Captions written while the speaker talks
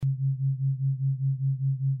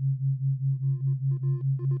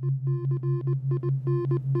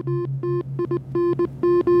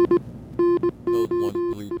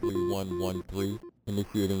133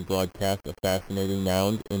 initiating broadcast of Fascinating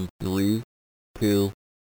Nouns in 3, 2,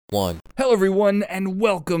 1. Hello everyone, and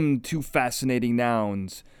welcome to Fascinating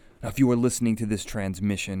Nouns. Now, if you are listening to this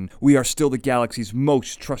transmission, we are still the galaxy's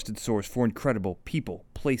most trusted source for incredible people,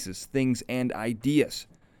 places, things, and ideas.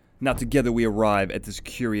 Now together we arrive at this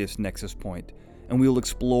curious nexus point, and we will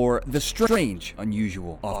explore the strange,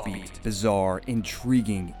 unusual, offbeat, bizarre,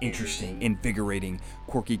 intriguing, interesting, invigorating,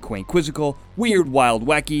 quirky, quaint, quizzical, weird, wild,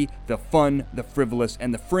 wacky, the fun, the frivolous,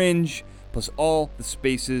 and the fringe, plus all the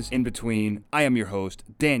spaces in between. I am your host,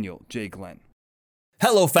 Daniel J. Glenn.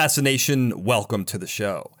 Hello, Fascination. Welcome to the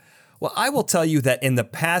show. Well, I will tell you that in the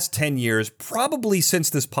past 10 years, probably since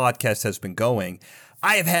this podcast has been going,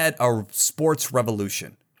 I have had a sports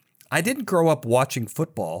revolution. I didn't grow up watching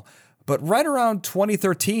football, but right around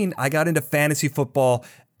 2013, I got into fantasy football,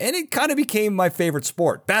 and it kind of became my favorite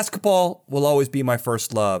sport. Basketball will always be my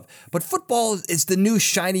first love, but football is the new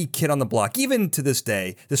shiny kid on the block, even to this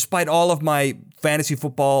day, despite all of my fantasy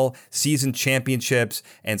football season championships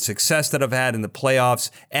and success that I've had in the playoffs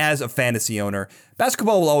as a fantasy owner.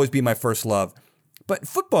 Basketball will always be my first love. But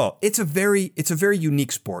football, it's a very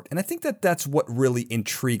unique sport, and I think that that's what really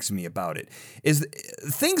intrigues me about it, is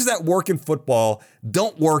things that work in football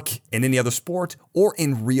don't work in any other sport or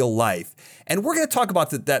in real life. And we're going to talk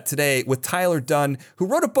about that today with Tyler Dunn, who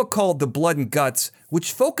wrote a book called The Blood and Guts,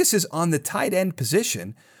 which focuses on the tight end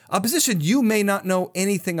position, a position you may not know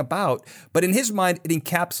anything about, but in his mind, it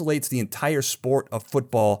encapsulates the entire sport of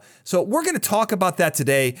football. So we're going to talk about that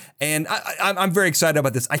today, and I'm very excited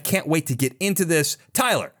about this. I can't wait to get into this.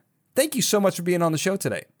 Tyler, thank you so much for being on the show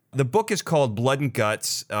today. The book is called Blood and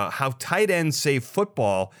Guts, How Tight Ends Save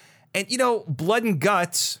Football. And, Blood and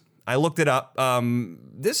Guts, I looked it up.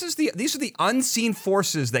 These are the unseen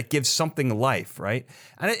forces that give something life, right?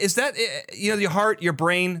 And is that, your heart, your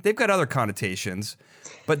brain, they've got other connotations.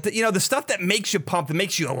 But the stuff that makes you pump, that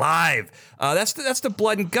makes you alive, that's the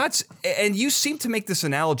blood and guts. And you seem to make this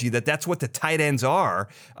analogy that that's what the tight ends are.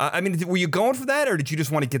 Were you going for that, or did you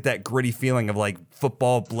just want to get that gritty feeling of like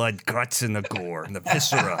football, blood, guts, and the gore and the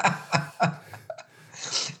viscera?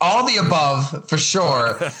 All the above, for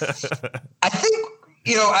sure. I think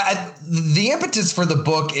the impetus for the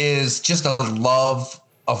book is just a love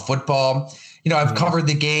of football. I've covered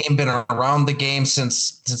the game, been around the game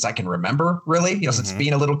since I can remember, really, since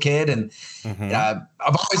being a little kid. And I've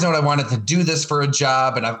always known I wanted to do this for a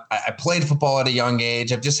job. And I played football at a young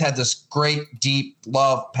age. I've just had this great, deep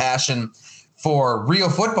love, passion for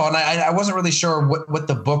real football. And I wasn't really sure what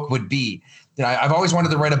the book would be. I've always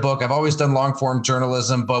wanted to write a book. I've always done long form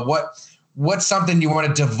journalism. But what's something you want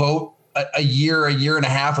to devote a year and a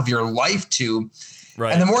half of your life to?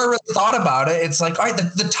 Right. And the more I really thought about it, it's like, all right,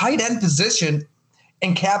 the tight end position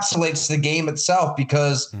encapsulates the game itself,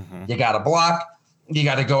 because you got to block, you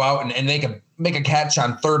got to go out and make a catch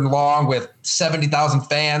on 3rd and long with 70,000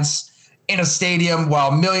 fans in a stadium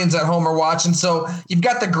while millions at home are watching. So you've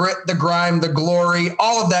got the grit, the grime, the glory,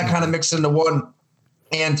 all of that kind of mixed into one.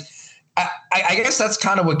 And I guess that's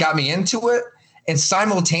kind of what got me into it. And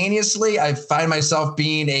simultaneously, I find myself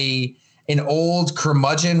being an old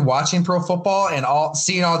curmudgeon watching pro football and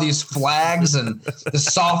seeing all these flags and the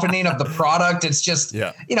softening of the product. It's just,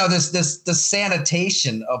 the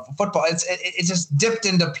sanitation of football. It's just dipped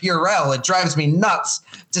into Purell. It drives me nuts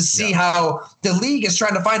to see how the league is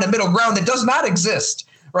trying to find a middle ground that does not exist.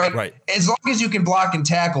 Right. As long as you can block and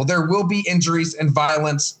tackle, there will be injuries and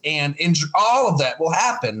violence and all of that will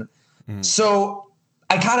happen. So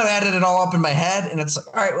I kind of added it all up in my head, and it's like,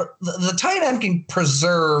 all right, well, the tight end can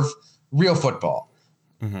preserve real football.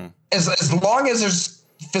 As long as there's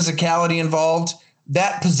physicality involved,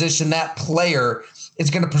 that position, that player is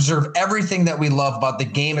going to preserve everything that we love about the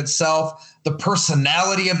game itself, the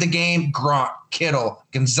personality of the game. Gronk, Kittle,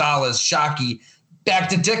 Gonzalez, Shockey, back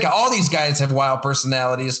to Dicka. All these guys have wild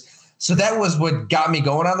personalities. So that was what got me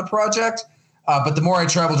going on the project. But the more I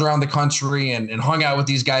traveled around the country and hung out with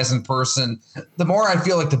these guys in person, the more I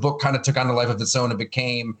feel like the book kind of took on a life of its own and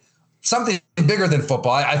became something bigger than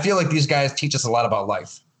football. I feel like these guys teach us a lot about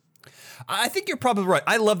life. I think you're probably right.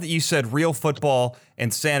 I love that you said real football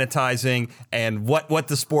and sanitizing and what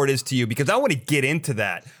the sport is to you, because I want to get into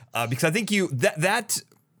that because I think that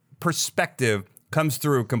perspective comes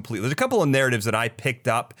through completely. There's a couple of narratives that I picked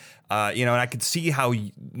up And I could see how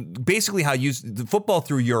the football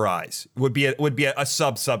through your eyes would be a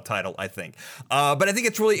subtitle, I think. But I think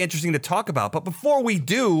it's really interesting to talk about. But before we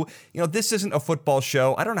do, this isn't a football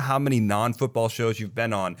show. I don't know how many non-football shows you've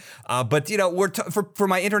been on, but for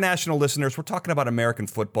my international listeners, we're talking about American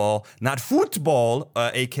football, not football,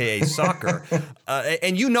 aka soccer.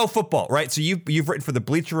 And football, right? So you've written for the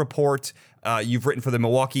Bleacher Report. You've written for the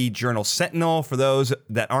Milwaukee Journal-Sentinel. For those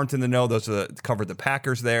that aren't in the know, those covered the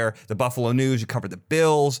Packers there. The Buffalo News, you covered the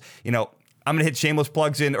Bills. I'm going to hit shameless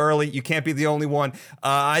plugs in early. You can't be the only one.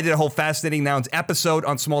 I did a whole Fascinating Nouns episode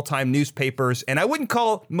on small-time newspapers, and I wouldn't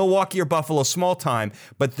call Milwaukee or Buffalo small-time,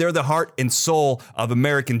 but they're the heart and soul of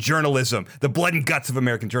American journalism, the blood and guts of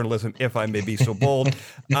American journalism, if I may be so bold.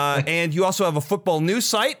 And you also have a football news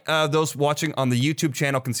site. Those watching on the YouTube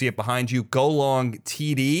channel can see it behind you, Go Long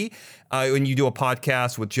TD. When you do a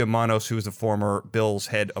podcast with Jim Manos, who is the former Bills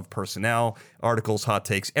head of personnel, articles, hot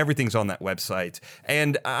takes, everything's on that website.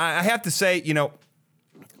 And I have to say,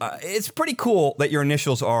 it's pretty cool that your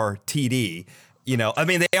initials are TD.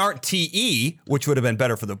 They aren't TE, which would have been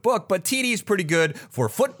better for the book, but TD is pretty good for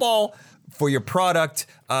football, for your product.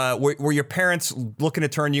 Were your parents looking to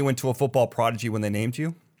turn you into a football prodigy when they named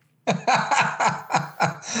you?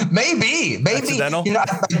 Maybe. My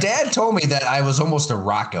dad told me that I was almost a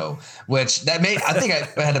Rocco, which I think I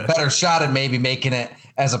had a better shot at maybe making it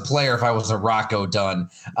as a player if I was a Rocco Dunn.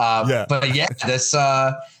 But yeah, this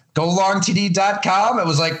golongtd.com. It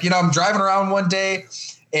was like, I'm driving around one day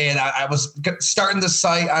and I was starting the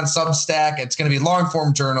site on Substack. It's going to be long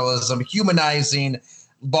form journalism, humanizing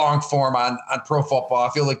long form on pro football.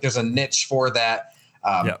 I feel like there's a niche for that.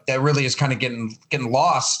 That really is kind of getting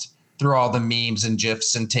lost through all the memes and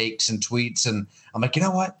GIFs and takes and tweets. And I'm like, you know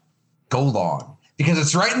what? Go long. Because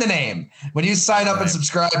it's right in the name. When you sign up and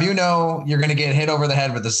subscribe, you're going to get hit over the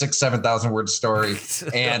head with a 7,000 word story.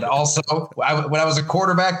 And also, when I was a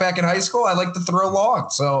quarterback back in high school, I like to throw long.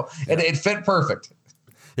 So it fit perfect.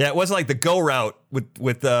 Yeah, it wasn't like the go route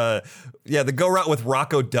with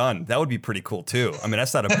Rocco Dunn. That would be pretty cool too.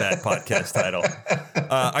 That's not a bad podcast title.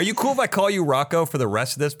 Are you cool if I call you Rocco for the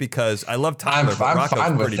rest of this? Because I love Tyler, but Rocco's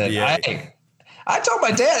fine with pretty it. BA. I told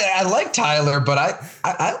my dad I like Tyler, but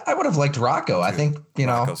I would have liked Rocco. I think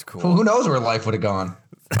Rocco's cool. Who knows where life would have gone.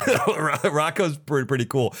 Rocco's pretty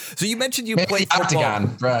cool. So you mentioned you played Octagon,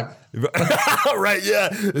 football. Right, yeah,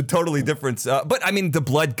 totally different. But the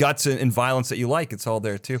blood, guts, and violence that you like, it's all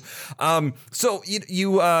there too. So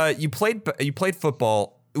you played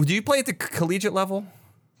football. Did you play at the collegiate level?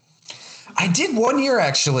 I did 1 year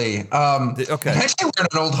actually. Okay. I'm actually wearing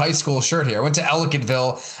an old high school shirt here. I went to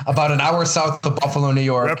Ellicottville, about an hour south of Buffalo, New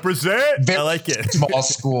York. Represent. Very I like it. Small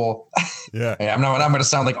school. Yeah. I'm going to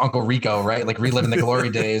sound like Uncle Rico, right? Like reliving the glory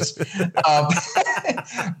days. Very,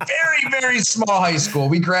 very small high school.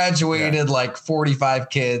 We graduated like 45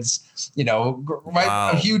 kids.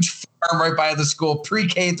 A huge farm right by the school,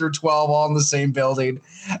 pre-K through 12, all in the same building.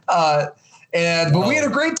 But we had a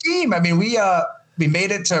great team. We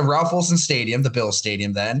made it to Ralph Wilson Stadium, the Bills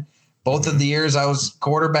Stadium then. Both of the years I was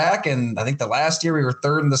quarterback, and I think the last year we were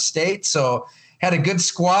third in the state. So had a good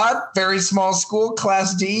squad, very small school,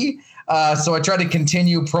 Class D. So I tried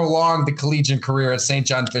to prolong the collegiate career at St.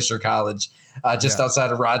 John Fisher College,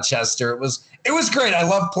 outside of Rochester. It was great. I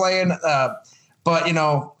loved playing, but I think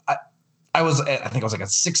I was like a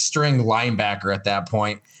 6-string linebacker at that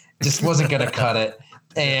point. Just wasn't going to cut it.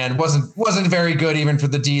 And wasn't very good even for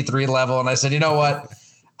the D3 level. And I said, you know what?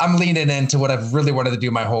 I'm leaning into what I've really wanted to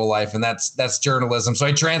do my whole life, and that's journalism. So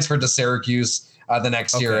I transferred to Syracuse the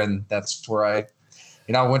next year, and that's where I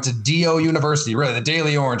went to DO University. Really, the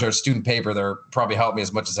Daily Orange, our student paper, there probably helped me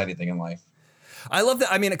as much as anything in life. I love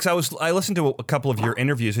that. Because I listened to a couple of your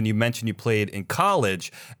interviews, and you mentioned you played in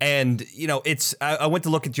college, and I went to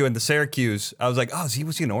look at you in the Syracuse. I was like, oh,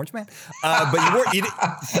 was he an Orange man? But you weren't.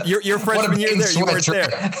 Your freshman year there, you weren't there.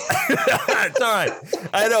 It's all right.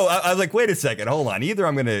 I know. I was like, wait a second, hold on. Either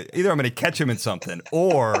I'm gonna catch him in something,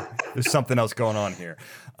 or there's something else going on here.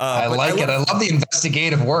 I like it. I love the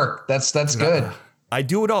investigative work. That's good. I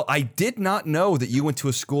do it all. I did not know that you went to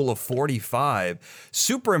a school of 45.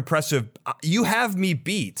 Super impressive. You have me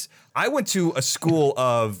beat. I went to a school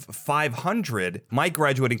of 500. My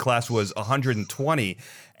graduating class was 120.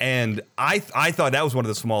 And I thought that was one of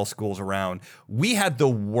the small schools around. We had the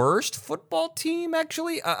worst football team,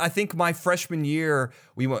 actually. I think my freshman year,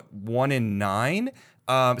 we went 1-9.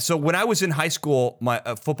 So when I was in high school, my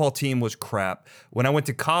football team was crap. When I went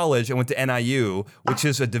to college, I went to NIU, which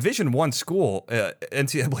is a Division I school,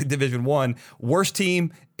 NCAA Division I, worst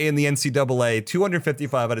team in the NCAA,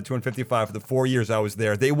 255 out of 255 for the 4 years I was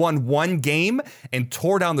there. They won one game and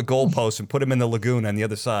tore down the goalposts and put them in the lagoon on the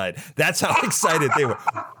other side. That's how excited they were.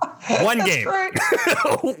 One game.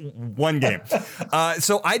 One game.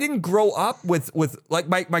 So I didn't grow up with like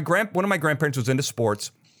one of my grandparents was into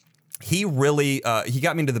sports. He really, he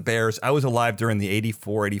got me into the Bears. I was alive during the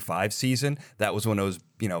 84-85 season. That was when it was,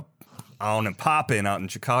 on and popping out in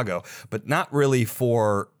Chicago, but not really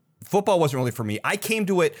football wasn't really for me. I came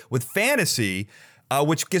to it with fantasy,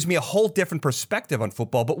 which gives me a whole different perspective on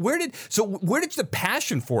football. But where did the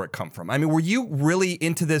passion for it come from? I mean, were you really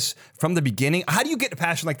into this from the beginning? How do you get a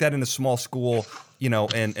passion like that in a small school,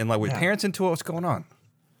 and like with parents into it? What's going on?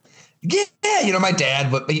 Yeah, my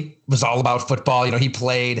dad, he was all about football. He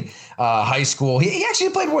played high school. He actually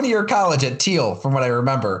played 1 year of college at Teal, from what I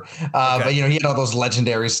remember. But, he had all those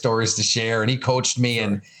legendary stories to share, and he coached me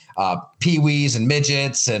in peewees and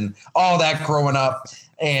midgets and all that growing up.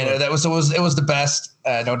 And it was the best,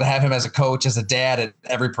 to have him as a coach, as a dad at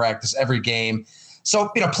every practice, every game. So,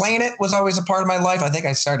 playing it was always a part of my life. I think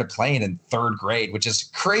I started playing in third grade, which is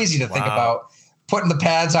crazy to think about. Putting the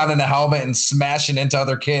pads on and a helmet and smashing into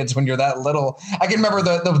other kids when you're that little. I can remember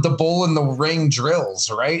the bull in the ring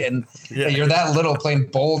drills, right? And you're that little playing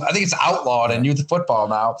bull. I think it's outlawed in youth football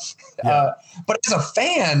now. But as a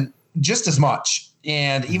fan, just as much.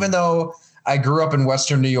 And even though I grew up in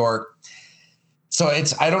Western New York, so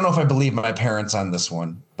I don't know if I believe my parents on this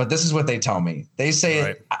one, but this is what they tell me. They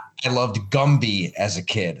say I loved Gumby as a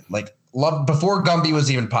kid. Loved before Gumby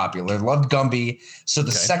was even popular. Loved Gumby. So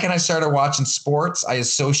the second I started watching sports, I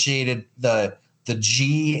associated the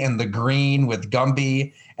G and the green with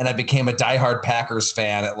Gumby, and I became a diehard Packers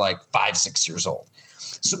fan at 5-6 years old.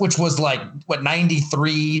 So, which was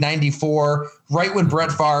 93, 94, right when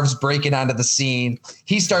Brett Favre's breaking onto the scene.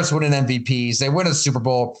 He starts winning MVPs. They win a Super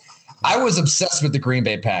Bowl. I was obsessed with the Green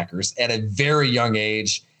Bay Packers at a very young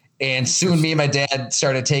age. And soon me and my dad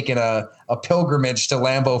started taking a pilgrimage to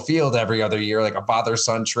Lambeau Field every other year, like a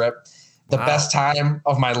father-son trip. The best time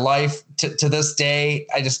of my life to this day.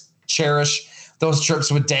 I just cherish those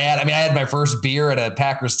trips with Dad. I mean, I had my first beer at a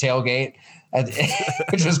Packers tailgate,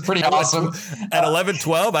 which was pretty awesome. At 11,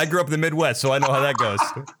 12, I grew up in the Midwest, so I know how that goes.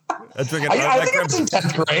 I think it was in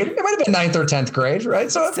 10th grade. It might have been 9th or 10th grade,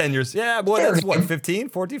 right? So 10 years. Yeah, boy, that's what, 15,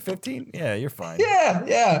 14, 15? Yeah, you're fine.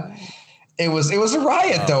 Yeah. It was a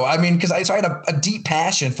riot, though. I mean, because I had a deep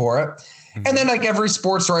passion for it. Mm-hmm. And then, like every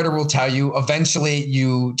sports writer will tell you, eventually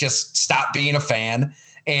you just stop being a fan.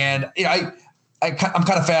 And I'm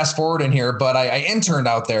kind of fast forwarding here, but I interned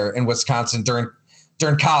out there in Wisconsin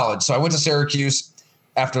during college. So I went to Syracuse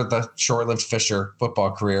after the short-lived Fisher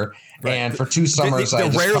football career. Right. And for 2 summers, I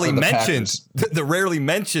just covered the Packers. The rarely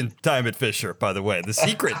mentioned time at Fisher, by the way, the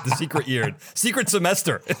secret year, secret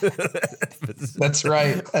semester. That's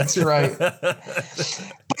right. But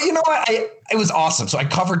you know what? It was awesome. So I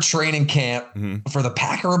covered training camp for the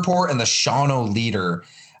Packer Report and the Shawano Leader,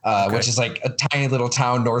 which is like a tiny little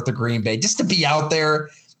town north of Green Bay, just to be out there.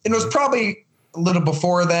 And it was probably a little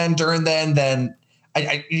before then, during then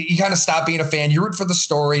you kind of stop being a fan. You root for the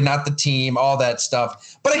story, not the team, all that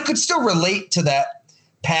stuff. But I could still relate to that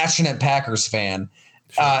passionate Packers fan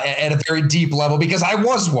at a very deep level, because I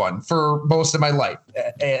was one for most of my life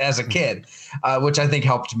as a kid, which I think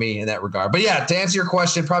helped me in that regard. But yeah, to answer your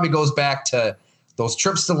question, probably goes back to those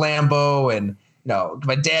trips to Lambeau and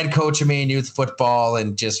my dad coaching me in youth football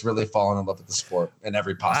and just really falling in love with the sport in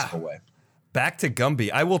every possible way. Back to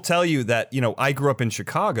Gumby. I will tell you that, I grew up in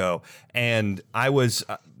Chicago and I was,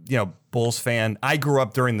 Bulls fan. I grew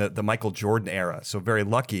up during the Michael Jordan era, so very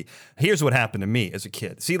lucky. Here's what happened to me as a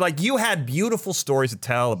kid. See, you had beautiful stories to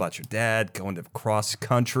tell about your dad going to cross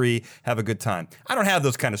country, have a good time. I don't have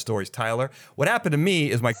those kind of stories, Tyler. What happened to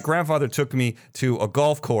me is my grandfather took me to a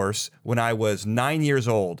golf course when I was 9 years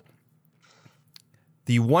old.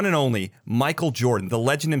 The one and only Michael Jordan, the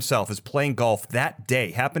legend himself, is playing golf that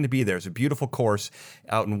day. Happened to be there. It's a beautiful course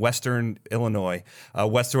out in Western Illinois,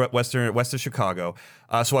 western Chicago.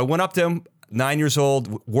 So I went up to him, 9 years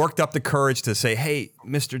old, worked up the courage to say, "Hey,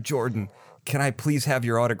 Mr. Jordan, can I please have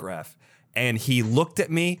your autograph?" And he looked at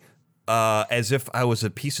me as if I was a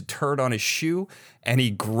piece of turd on his shoe, and he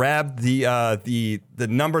grabbed the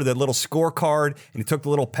number, the little scorecard, and he took the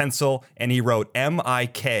little pencil and he wrote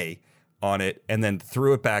MIK on it, and then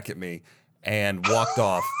threw it back at me and walked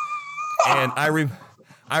off. And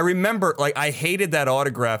I I remember, like, I hated that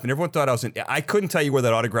autograph, and everyone thought I couldn't tell you where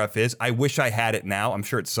that autograph is. I wish I had it now. I'm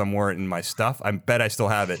sure it's somewhere in my stuff. I bet I still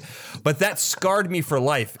have it. But that scarred me for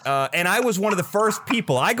life. And I was one of the first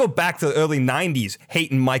people. I go back to the early 90s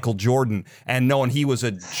hating Michael Jordan and knowing he was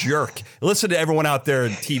a jerk. Listen to everyone out there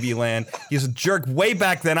in TV land. He's a jerk way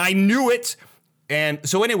back then. I knew it. And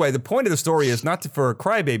so anyway, the point of the story is not for a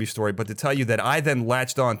crybaby story, but to tell you that I then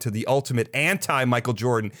latched on to the ultimate anti-Michael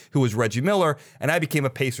Jordan, who was Reggie Miller, and I became a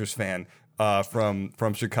Pacers fan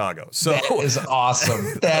from Chicago. So that is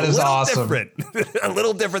awesome. That is awesome. A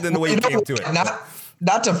little different than the way you came to it.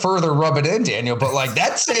 Not to further rub it in, Daniel, but like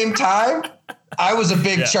that same time, I was a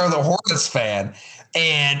big Charlotte Hornets fan.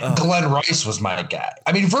 And Glenn Rice was my guy.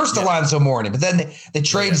 I mean, first Alonzo Mourning, but then they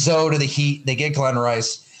trade Zoe to the Heat. They get Glenn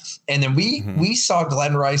Rice. And then we saw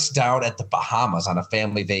Glenn Rice down at the Bahamas on a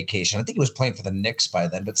family vacation. I think he was playing for the Knicks by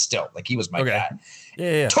then, but still, like he was my guy.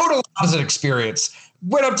 Yeah. Total opposite experience.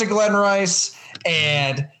 Went up to Glenn Rice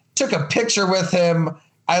and took a picture with him.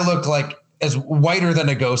 I look like as whiter than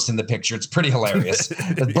a ghost in the picture. It's pretty hilarious.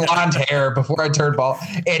 The blonde hair before I turned bald.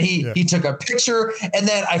 And he took a picture, and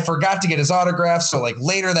then I forgot to get his autograph. So like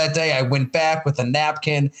later that day, I went back with a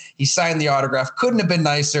napkin. He signed the autograph. Couldn't have been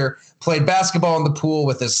nicer. Played basketball in the pool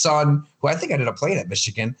with his son, who I think ended up playing at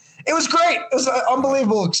Michigan. It was great. It was an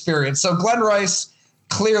unbelievable experience. So Glenn Rice,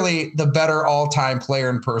 clearly the better all-time player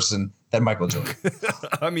in person than Michael Jordan.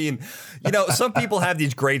 I mean, some people have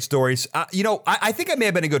these great stories. I think I may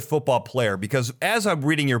have been a good football player because as I'm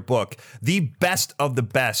reading your book, the best of the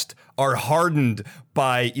best are hardened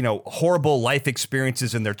by, horrible life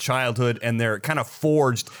experiences in their childhood, and they're kind of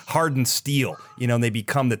forged, hardened steel, and they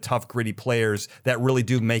become the tough, gritty players that really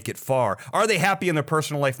do make it far. Are they happy in their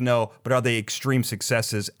personal life? No. But are they extreme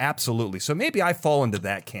successes? Absolutely. So maybe I fall into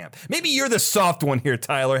that camp. Maybe you're the soft one here,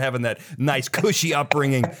 Tyler, having that nice, cushy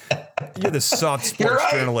upbringing. You're the soft sports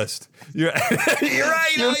journalist. You're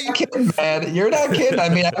right. You're not kidding, man. You're not kidding. I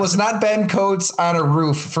mean, I was not Ben Coates on a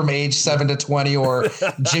roof from age 7 to 20 or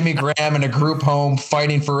Jimmy Graham in a group home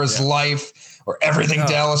fighting for his life or everything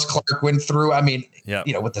Dallas Clark went through. I mean,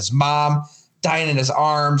 with his mom dying in his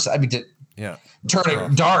arms. I mean,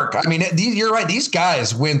 turning dark. I mean, you're right. These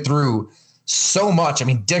guys went through so much. I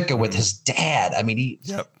mean, Ditka with his dad. I mean, he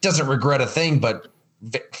doesn't regret a thing, but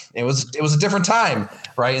it was a different time,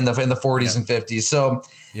 right? In the 40s and 50s. So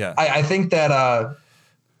I think that,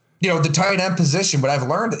 the tight end position, what I've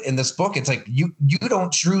learned in this book, it's like you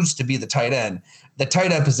don't choose to be the tight end. The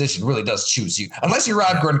tight end position really does choose you, unless you're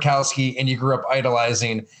Rob Gronkowski and you grew up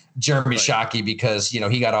idolizing Jeremy Shockey because,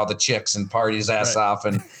 he got all the chicks and partied his ass off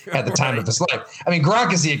and had the time of his life. I mean,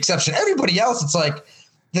 Gronk is the exception. Everybody else, it's like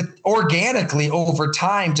that organically over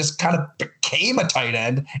time just kind of became a tight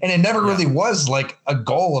end, and it never really was like a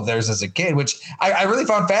goal of theirs as a kid, which I really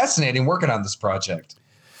found fascinating working on this project.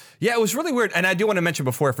 Yeah, it was really weird. And I do want to mention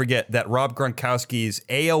before I forget that Rob Gronkowski's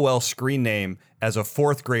AOL screen name as a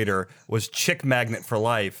fourth grader was Chick Magnet for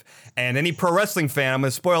life. And any pro wrestling fan, I'm going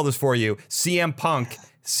to spoil this for you, CM Punk,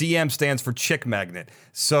 CM stands for Chick Magnet.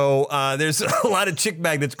 So there's a lot of chick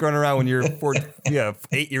magnets going around when you're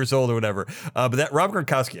 8 years old or whatever. But that Rob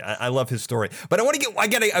Gronkowski, I love his story. But we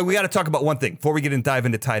got to talk about one thing before we dive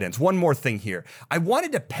into tight ends. One more thing here. I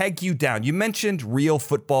wanted to peg you down. You mentioned real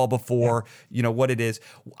football before, what it is.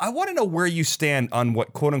 I want to know where you stand on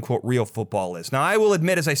what quote unquote real football is. Now, I will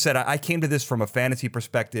admit, as I said, I came to this from a fantasy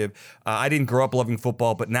perspective. I didn't grow up loving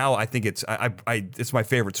football, but now I think it's my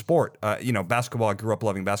favorite sport. Basketball, I grew up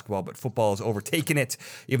loving basketball, but football has overtaken it,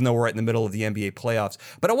 even though we're right in the middle of the NBA playoffs.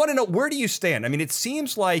 But I want to know, where do you stand? I mean, it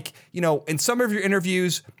seems like, in some of your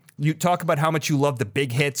interviews, you talk about how much you love the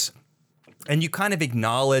big hits, and you kind of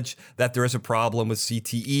acknowledge that there is a problem with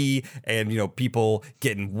CTE and, people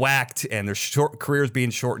getting whacked and their careers being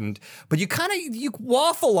shortened. But you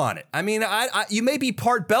waffle on it. I mean, you may be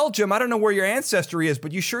part Belgium. I don't know where your ancestry is,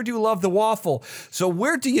 but you sure do love the waffle. So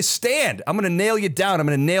where do you stand? I'm going to nail you down. I'm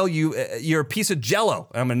going to nail you. You're a piece of Jell-O.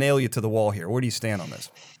 I'm going to nail you to the wall here. Where do you stand on this?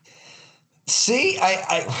 See,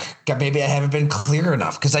 maybe I haven't been clear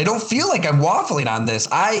enough because I don't feel like I'm waffling on this.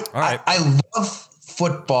 I love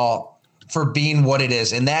football for being what it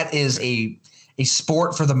is, and that is a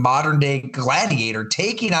sport for the modern day gladiator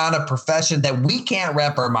taking on a profession that we can't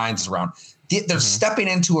wrap our minds around. They're stepping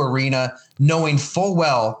into arena knowing full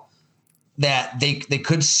well that they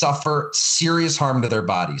could suffer serious harm to their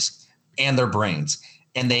bodies and their brains,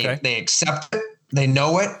 and they accept it. They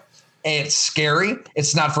know it. And it's scary.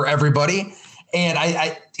 It's not for everybody, and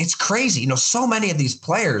it's crazy. So many of these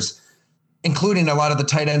players, including a lot of the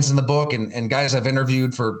tight ends in the book and guys I've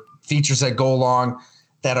interviewed for features that go along,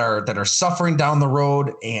 that are suffering down the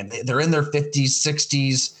road, and they're in their 50s,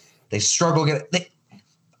 60s. They struggle.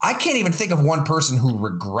 I can't even think of one person who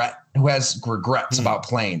has regrets about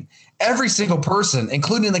playing. Every single person,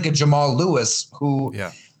 including like a Jamal Lewis, who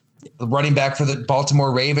running back for the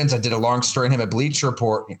Baltimore Ravens. I did a long story on him at Bleacher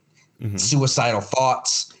Report. Suicidal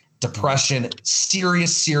thoughts, depression,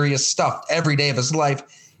 serious stuff every day of his life.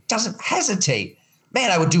 Doesn't hesitate. Man,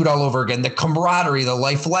 I would do it all over again. The camaraderie, the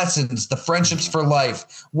life lessons, the friendships for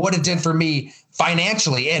life, what it did for me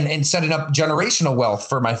financially and setting up generational wealth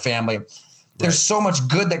for my family. There's so much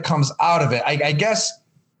good that comes out of it. I guess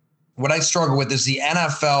what I struggle with is the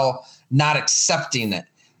NFL not accepting it.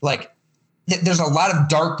 Like, there's a lot of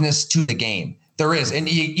darkness to the game. There is, and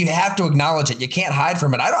you have to acknowledge it. You can't hide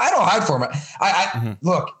from it. I don't hide from it.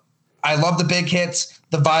 Look, I love the big hits,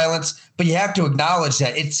 the violence, but you have to acknowledge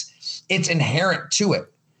that it's inherent to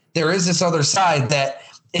it. There is this other side that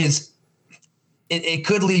is it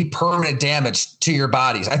could lead permanent damage to your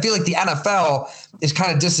bodies. I feel like the NFL is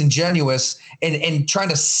kind of disingenuous in trying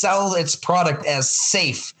to sell its product as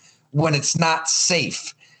safe when it's not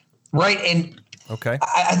safe, right? And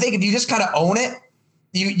I think if you just kind of own it,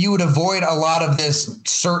 you would avoid a lot of this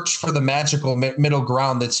search for the magical middle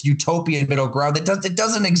ground, that's utopian middle ground that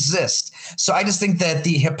doesn't exist. So I just think that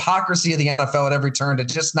the hypocrisy of the NFL at every turn to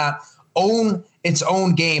just not own its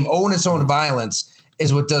own game, own its own violence,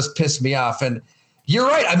 is what does piss me off. And you're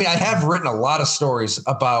right. I mean, I have written a lot of stories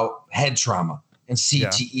about head trauma and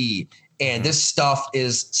CTE, and this stuff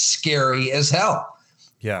is scary as hell.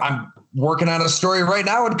 Yeah, I'm working on a story right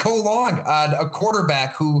now in Go Long on a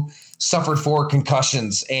quarterback who suffered 4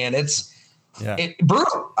 concussions, and it's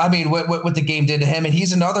brutal. I mean, what the game did to him, and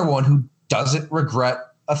he's another one who doesn't regret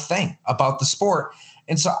a thing about the sport.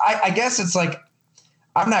 And so I guess it's like,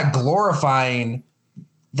 I'm not glorifying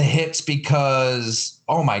the hits because,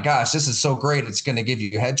 oh my gosh, this is so great, it's going to give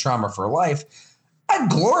you head trauma for life. I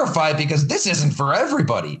glorify it because this isn't for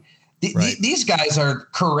everybody. These guys are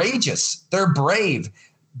courageous. They're brave.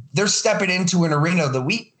 They're stepping into an arena that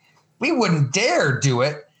we wouldn't dare do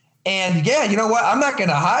it. And yeah, you know what? I'm not going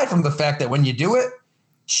to hide from the fact that when you do it,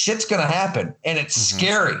 shit's going to happen, and it's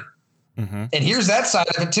scary. And here's that side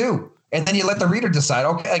of it too. And then you let the reader decide.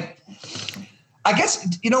 Okay, like, I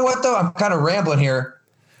guess, you know what though? I'm kind of rambling here.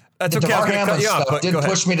 That's the okay. DeMar Hamlin stuff did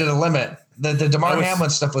push me to the limit. The DeMar Hamlin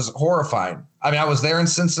stuff was horrifying. I mean, I was there in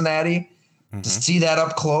Cincinnati to see that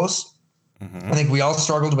up close. I think we all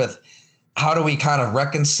struggled with, how do we kind of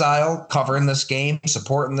reconcile covering this game,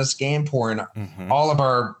 supporting this game, pouring all of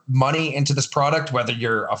our money into this product, whether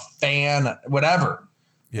you're a fan, whatever.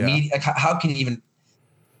 Media, how can you even?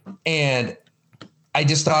 And I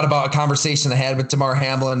just thought about a conversation I had with DeMar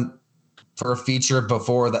Hamlin for a feature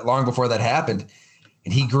long before that happened.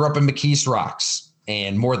 And he grew up in McKees Rocks,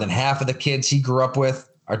 and more than half of the kids he grew up with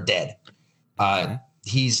are dead.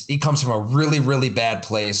 He comes from a really, really bad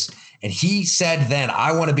place. And he said then,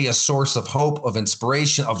 I want to be a source of hope, of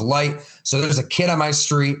inspiration, of light. So there's a kid on my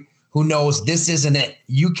street who knows this isn't it.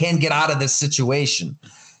 You can get out of this situation.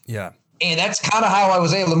 Yeah. And that's kind of how I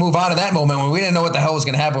was able to move on in that moment when we didn't know what the hell was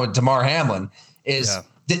going to happen with DeMar Hamlin.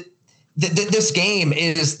 This game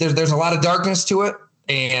is, there's a lot of darkness to it,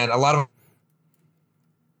 and a lot of,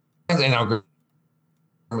 and I'll agree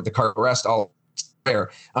with the car arrest all there.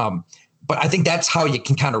 But I think that's how you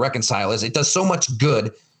can kind of reconcile, is it does so much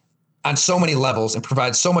good on so many levels and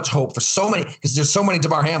provides so much hope for so many, because there's so many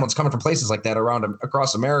DeMar Hamlins coming from places like that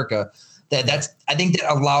across America, I think that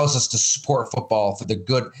allows us to support football for the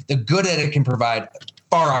good that it can provide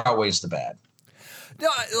far outweighs the bad. No,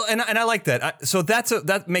 and I like that. So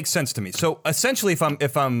that makes sense to me. So essentially, if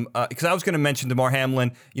I'm because I was going to mention DeMar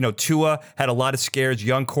Hamlin, Tua had a lot of scares,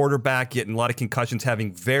 young quarterback, getting a lot of concussions,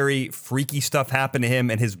 having very freaky stuff happen to him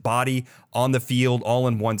and his body on the field all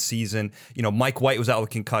in one season. Mike White was out with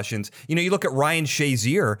concussions. You look at Ryan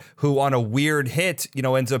Shazier, who on a weird hit,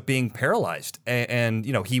 ends up being paralyzed, and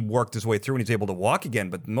he worked his way through and he's able to walk again,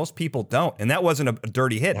 but most people don't. And that wasn't a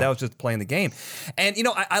dirty hit. That was just playing the game. And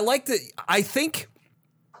I like that.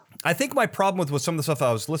 I think my problem with some of the stuff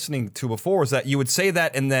I was listening to before was that you would say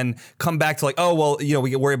that and then come back to like, oh, well, we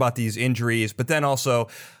get worried about these injuries, but then also,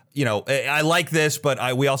 I like this,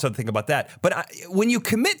 but we also have to think about that. But when you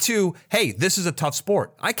commit to, hey, this is a tough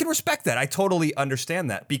sport, I can respect that. I totally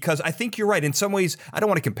understand that, because I think you're right. In some ways, I don't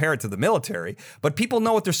want to compare it to the military, but people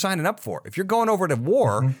know what they're signing up for. If you're going over to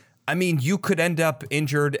war, I mean, you could end up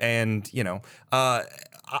injured, and,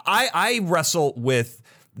 I wrestle with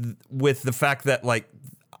the fact that, like,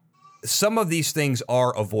 some of these things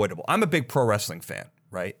are avoidable. I'm a big pro wrestling fan,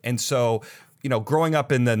 right? And so, growing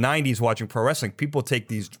up in the 90s watching pro wrestling, people take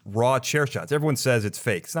these raw chair shots. Everyone says it's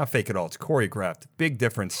fake. It's not fake at all. It's choreographed. Big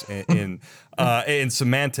difference in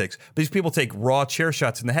semantics. But these people take raw chair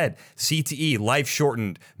shots in the head. CTE, life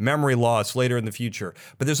shortened, memory loss later in the future.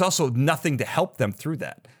 But there's also nothing to help them through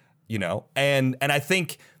that, And I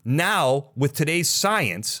think now with today's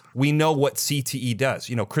science, we know what CTE does.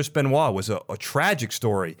 Chris Benoit was a tragic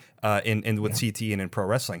story with CTE and in pro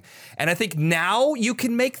wrestling. And I think now you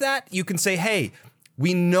can make that. You can say, hey,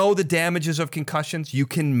 we know the damages of concussions. You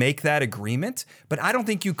can make that agreement. But I don't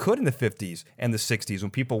think you could in the 50s and the 60s when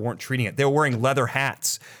people weren't treating it. They were wearing leather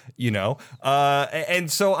hats, And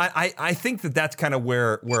so I think that's kind of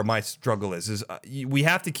where my struggle is we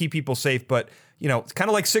have to keep people safe, but it's kind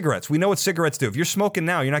of like cigarettes. We know what cigarettes do. If you're smoking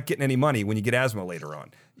now, you're not getting any money when you get asthma later on.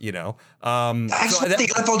 I just want the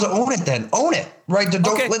NFL to own it. Then own it, right?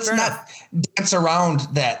 Let's not dance around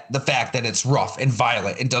the fact that it's rough and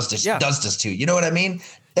violent and does this to you. You know what I mean?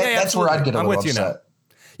 That's where I'd get a little upset.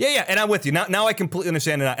 Yeah, and I'm with you. Now I completely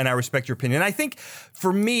understand and I respect your opinion. I think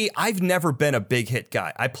for me, I've never been a big hit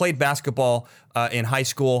guy. I played basketball in high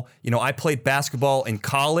school. I played basketball in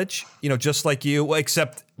college, just like you,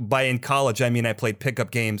 except by in college, I mean I played pickup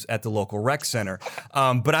games at the local rec center.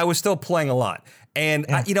 But I was still playing a lot. And,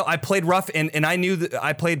 I played rough and I knew that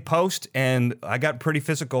I played post and I got pretty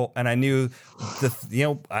physical and I knew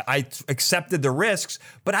I accepted the risks,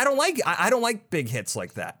 but I don't like big hits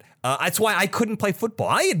like that. That's why I couldn't play football.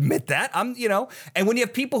 I admit that. And when you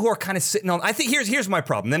have people who are kind of sitting on, I think here's my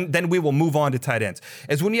problem. Then we will move on to tight ends.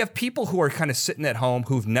 Is when you have people who are kind of sitting at home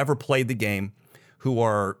who've never played the game, who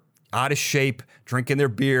are out of shape, drinking their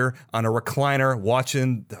beer on a recliner,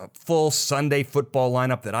 watching the full Sunday football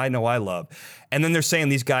lineup that I know I love. And then they're saying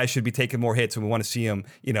these guys should be taking more hits and we want to see them,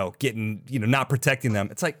 getting, not protecting them.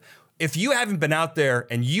 It's like, if you haven't been out there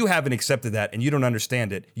and you haven't accepted that and you don't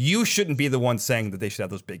understand it, you shouldn't be the one saying that they should have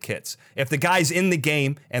those big hits. If the guy's in the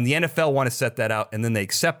game and the NFL want to set that out and then they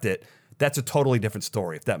accept it, that's a totally different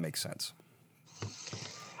story, if that makes sense.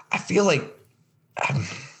 I feel like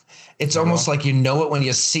it's almost like it when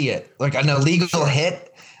you see it, like an illegal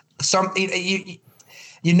hit. Something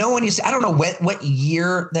when you see. I don't know what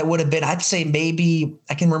year that would have been. I'd say maybe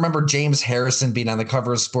I can remember James Harrison being on the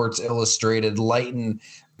cover of Sports Illustrated, lighting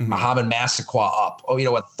Muhammad Massaquoi up.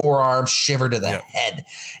 With forearm shiver to the head.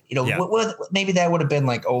 Maybe that would have been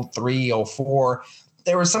like 03, 04.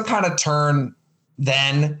 There was some kind of turn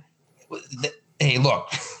then. Hey,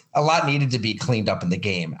 look. A lot needed to be cleaned up in the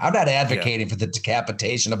game. I'm not advocating for the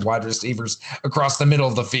decapitation of wide receivers across the middle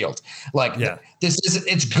of the field.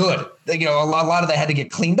 It's good. A lot of that had to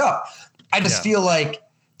get cleaned up. I just feel like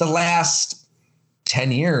the last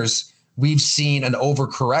 10 years, we've seen an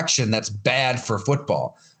overcorrection that's bad for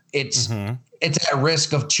football. It's at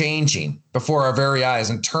risk of changing before our very eyes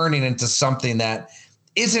and turning into something that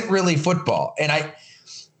isn't really football. And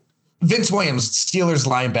Vince Williams, Steelers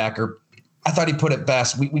linebacker, I thought he put it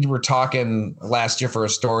best. We were talking last year for a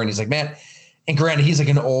story, and he's like, man, and granted, he's like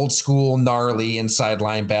an old school, gnarly inside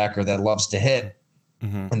linebacker that loves to hit,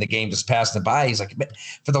 and the game just passed him by. He's like,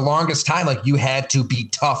 for the longest time, like you had to be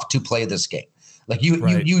tough to play this game. Like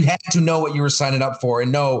you had to know what you were signing up for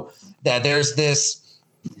and know that there's this,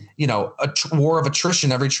 a war of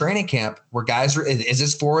attrition every training camp where guys are, is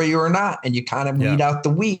this for you or not? And you kind of weed out the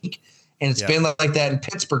weak. And it's been like that in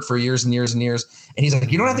Pittsburgh for years and years and years. And he's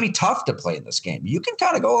like, you don't have to be tough to play in this game. You can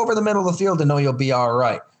kind of go over the middle of the field and know you'll be all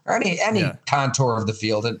right, or any contour of the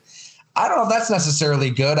field. And I don't know if that's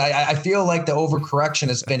necessarily good. I feel like the overcorrection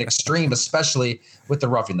has been extreme, especially with the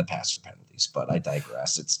roughing the passer penalties. But I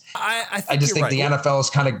digress. I just think the NFL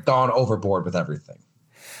has kind of gone overboard with everything.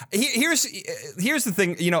 Here's the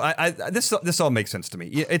thing. This all makes sense to me.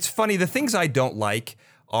 It's funny. The things I don't like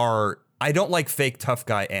are, I don't like fake tough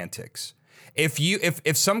guy antics.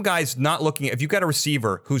 If some guy's not looking, if you've got a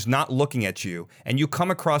receiver who's not looking at you and you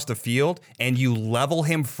come across the field and you level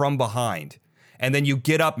him from behind and then you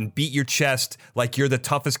get up and beat your chest like you're the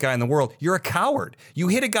toughest guy in the world, you're a coward. You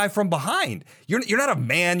hit a guy from behind. You're not a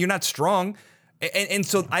man. You're not strong. And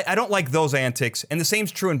so I don't like those antics. And the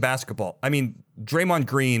same's true in basketball. I mean, Draymond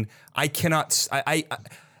Green, I cannot,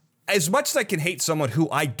 as much as I can hate someone who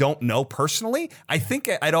I don't know personally, I think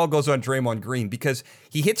it all goes on Draymond Green because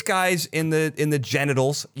he hits guys in the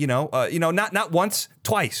genitals, not once,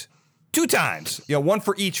 twice, 2 times, one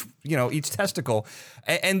for each testicle.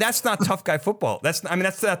 And that's not tough guy football. That's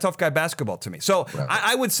not tough guy basketball to me. So right.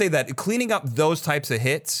 I would say that cleaning up those types of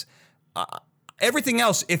hits, everything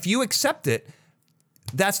else, if you accept it,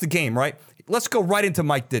 that's the game, right? let's go right into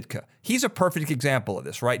Mike Ditka. He's a perfect example of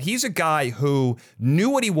this, right? He's a guy who knew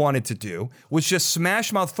what he wanted to do, was just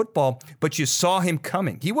smash mouth football, but you saw him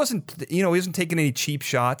coming. He wasn't taking any cheap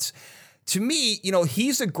shots. To me,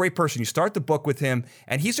 he's a great person. You start the book with him,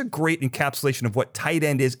 and he's a great encapsulation of what tight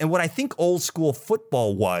end is and what I think old school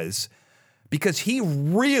football was, because he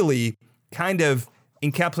really kind of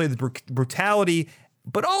encapsulated the brutality,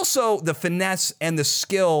 but also the finesse and the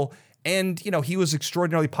skill. And, he was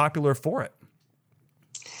extraordinarily popular for it.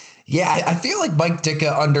 Yeah, I feel like Mike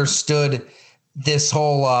Ditka understood this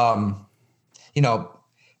whole,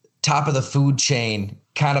 top of the food chain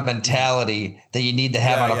kind of mentality that you need to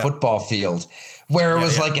have on a football field, where it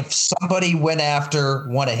was like if somebody went after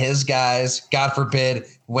one of his guys, God forbid,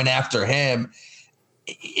 went after him,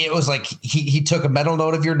 it was like he took a mental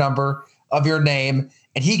note of your number, of your name,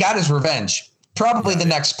 and he got his revenge. Probably the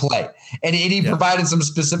next play. And he provided some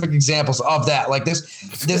specific examples of that. Like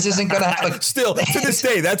this isn't going to happen. Still, to this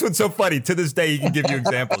day, that's what's so funny. To this day, he can give you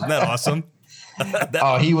examples. Isn't that awesome?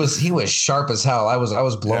 He was sharp as hell. I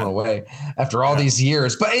was blown away after all these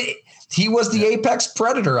years. But he was the apex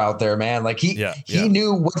predator out there, man. Like he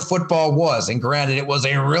knew what football was. And granted, it was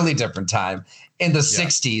a really different time in the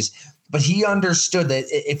 60s. But he understood that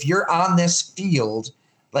if you're on this field,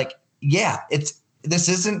 like, this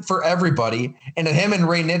isn't for everybody. And him and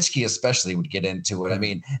Ray Nitschke especially would get into it. I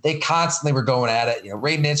mean, they constantly were going at it.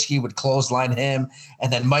 Ray Nitschke would clothesline him,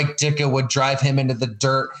 and then Mike Ditka would drive him into the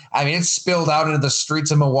dirt. I mean, it spilled out into the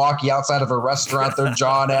streets of Milwaukee outside of a restaurant. They're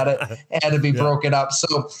jawing at it. It had to be broken up.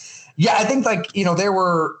 So, I think there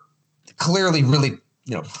were clearly really,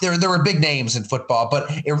 there were big names in football, but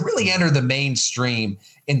it really entered the mainstream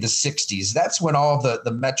in the 60s. That's when all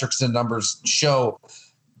the metrics and numbers show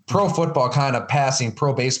pro football kind of passing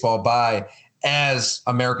pro baseball by as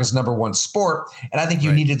America's number one sport. And I think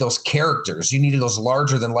you needed those characters. You needed those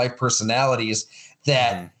larger than life personalities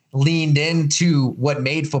that leaned into what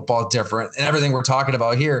made football different. And everything we're talking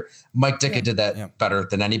about here, Mike Ditka did that better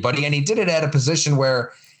than anybody. And he did it at a position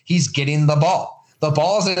where he's getting the ball. The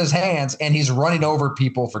ball's in his hands and he's running over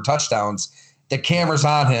people for touchdowns. The camera's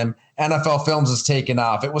on him. NFL Films is taking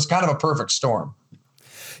off. It was kind of a perfect storm.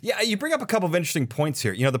 Yeah, you bring up a couple of interesting points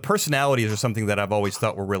here. The personalities are something that I've always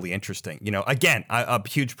thought were really interesting. Again, I'm a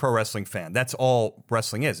huge pro wrestling fan. That's all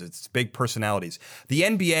wrestling is. It's big personalities. The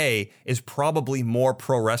NBA is probably more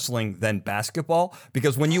pro wrestling than basketball,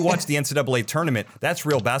 because when you watch the NCAA tournament, that's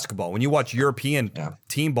real basketball. When you watch European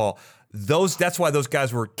team ball, that's why those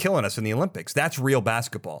guys were killing us in the Olympics. That's real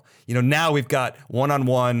basketball. Now we've got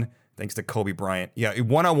one-on-one, thanks to Kobe Bryant.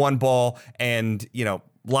 One-on-one ball and,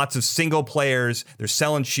 lots of single players. They're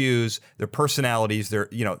selling shoes. Their personalities.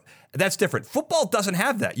 That's different. Football doesn't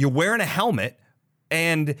have that. You're wearing a helmet,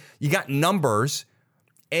 and you got numbers,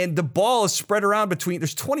 and the ball is spread around between.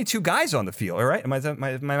 There's 22 guys on the field. All right, am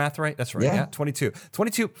my math right? That's right. Yeah, 22.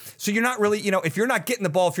 So you're not really, if you're not getting the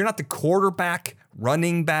ball, if you're not the quarterback,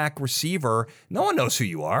 running back, receiver, no one knows who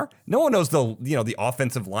you are. No one knows the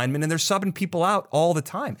offensive lineman, and they're subbing people out all the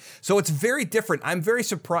time. So it's very different. I'm very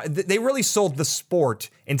surprised. They really sold the sport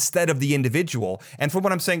instead of the individual. And from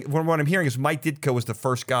what I'm hearing is Mike Ditka was the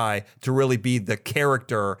first guy to really be the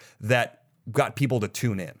character that got people to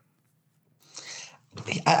tune in.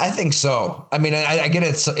 I think so. I mean, I get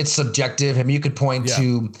it. It's subjective. I mean, you could point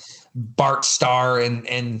to Bart Starr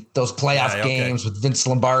and those playoff games with Vince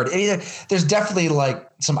Lombardi. I mean, there's definitely like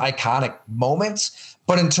some iconic moments,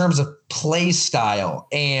 but in terms of play style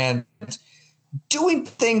and doing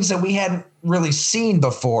things that we hadn't really seen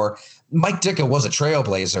before, Mike Ditka was a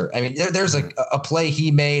trailblazer. I mean, there's a play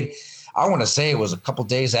he made. I want to say it was a couple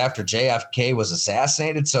days after JFK was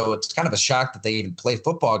assassinated. So it's kind of a shock that they even play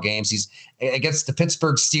football games. He's against the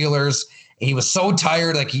Pittsburgh Steelers. He was so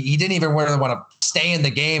tired. Like he didn't even really want to stay in the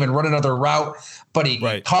game and run another route, but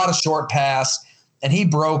he caught a short pass and he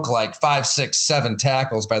broke like 5, 6, 7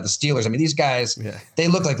 tackles by the Steelers. I mean, these guys, they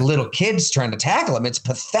look like little kids trying to tackle him. It's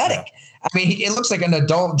pathetic. I mean, it looks like an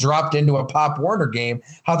adult dropped into a Pop Warner game,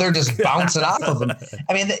 how they're just bouncing off of him.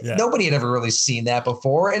 I mean, nobody had ever really seen that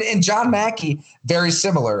before. And John Mackey, very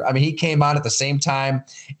similar. I mean, he came on at the same time.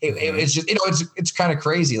 It's just, it's kind of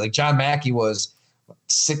crazy. Like John Mackey was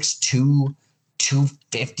 6'2",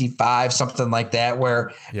 255, something like that,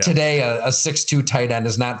 where today a 6'2" tight end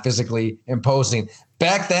is not physically imposing.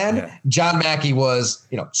 Back then, John Mackey was,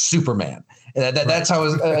 Superman. That's how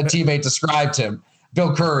a teammate described him.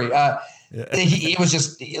 Bill Curry. He was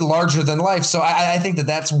just larger than life. So I think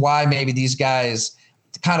that's why maybe these guys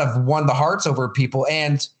kind of won the hearts over people.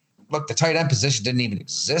 And look, the tight end position didn't even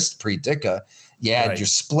exist pre-Ditka. You had your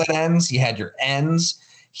split ends. You had your ends.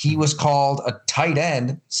 He was called a tight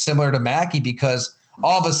end, similar to Mackey, because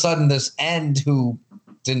all of a sudden this end who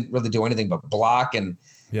didn't really do anything but block and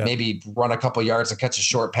maybe run a couple yards and catch a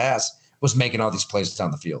short pass was making all these plays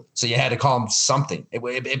down the field. So you had to call him something.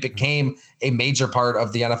 It became a major part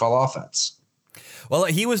of the NFL offense. Well,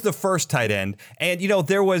 he was the first tight end. And,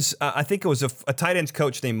 there was, I think it was a tight ends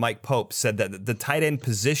coach named Mike Pope said that the tight end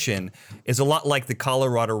position is a lot like the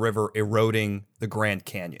Colorado River eroding the Grand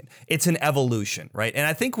Canyon. It's an evolution, right? And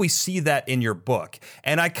I think we see that in your book.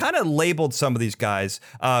 And I kind of labeled some of these guys.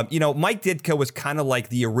 Mike Ditka was kind of like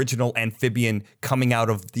the original amphibian coming out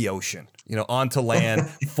of the ocean. Onto land,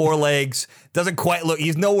 4 legs, doesn't quite look,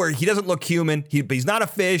 he doesn't look human. He's not a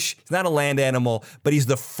fish, he's not a land animal, but he's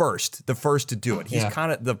the first to do it. He's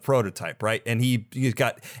kind of the prototype, right? And he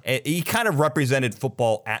kind of represented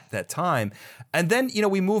football at that time. And then,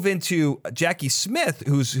 we move into Jackie Smith,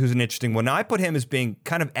 who's an interesting one. Now, I put him as being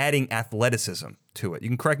kind of adding athleticism to it. You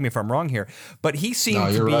can correct me if I'm wrong here, but he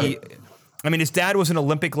seemed to be, right. I mean, his dad was an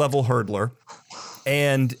Olympic level hurdler,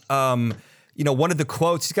 and, one of the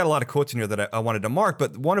quotes, he's got a lot of quotes in here that I wanted to mark,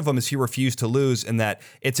 but one of them is he refused to lose, and that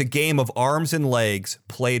it's a game of arms and legs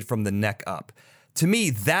played from the neck up. To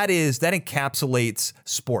me, that encapsulates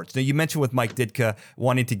sports. Now, you mentioned with Mike Ditka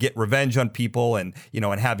wanting to get revenge on people and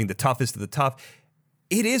having the toughest of the tough.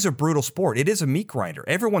 It is a brutal sport. It is a meat grinder.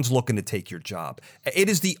 Everyone's looking to take your job. It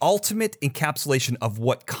is the ultimate encapsulation of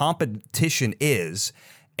what competition is.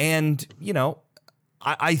 And,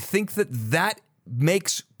 I think that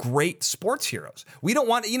makes great sports heroes. We don't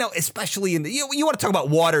want, especially in the, you want to talk about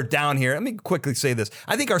watered down here. Let me quickly say this.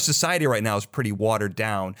 I think our society right now is pretty watered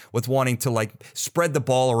down with wanting to spread the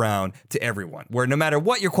ball around to everyone, where no matter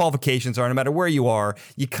what your qualifications are, no matter where you are,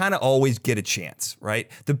 you kind of always get a chance, right?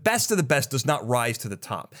 The best of the best does not rise to the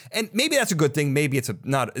top. And maybe that's a good thing. Maybe it's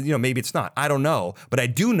not. Maybe it's not. I don't know. But I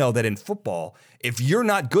do know that in football, if you're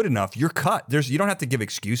not good enough, you're cut. You don't have to give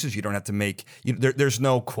excuses. You don't have to make, there's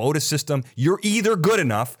no quota system. You're either good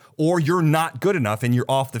enough or you're not good enough and you're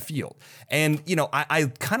off the field. And,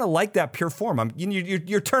 I kind of like that pure form.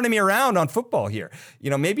 You're turning me around on football here.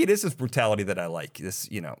 Maybe it is this brutality that I like,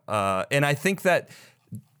 and I think that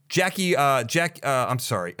Jackie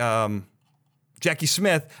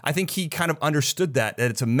Smith, I think he kind of understood that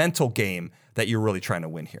it's a mental game that you're really trying to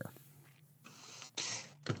win here.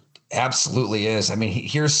 Absolutely is. I mean,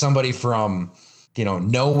 here's somebody from,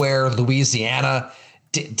 nowhere, Louisiana,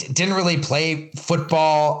 didn't really play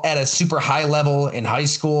football at a super high level in high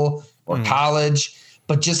school or college,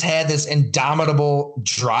 but just had this indomitable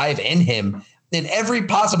drive in him in every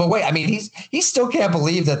possible way. I mean, he still can't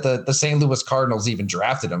believe that the St. Louis Cardinals even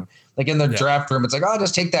drafted him. Like in the draft room, it's like, oh,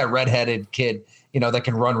 just take that redheaded kid, that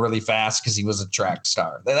can run really fast because he was a track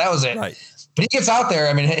star. That was it. Right. But he gets out there.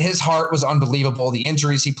 I mean, his heart was unbelievable. The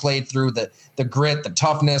injuries he played through, the grit, the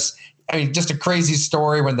toughness. I mean, just a crazy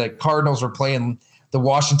story when the Cardinals were playing the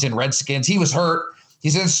Washington Redskins. He was hurt.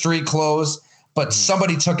 He's in street clothes, but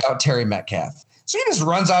somebody took out Terry Metcalf. So he just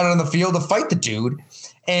runs out on the field to fight the dude.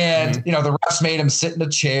 And, the refs made him sit in a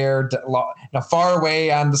chair far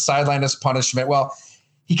away on the sideline as punishment. Well,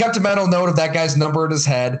 he kept a mental note of that guy's number in his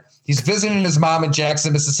head. He's visiting his mom in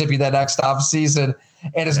Jackson, Mississippi that next off season.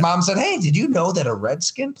 And his mom said, hey, did you know that a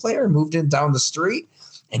Redskin player moved in down the street?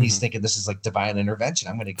 And he's thinking, this is like divine intervention.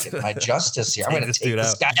 I'm going to get my justice here. I'm going to take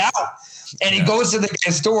this guy out. And he goes to the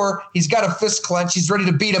guy's door. He's got a fist clench. He's ready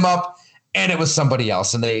to beat him up. And it was somebody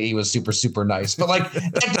else. And he was super, super nice. But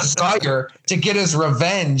that desire to get his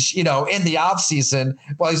revenge, in the off season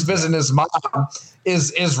while he's visiting his mom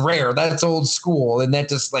is rare. That's old school. And that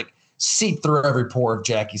just seeped through every pore of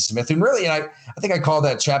Jackie Smith. And really, I think I call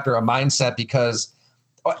that chapter a mindset because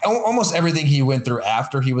almost everything he went through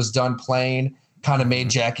after he was done playing kind of made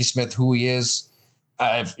Jackie Smith who he is.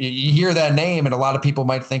 You hear that name, and a lot of people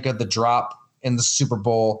might think of the drop in the Super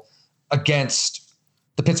Bowl against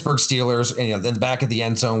the Pittsburgh Steelers, and in the back of the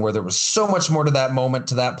end zone, where there was so much more to that moment,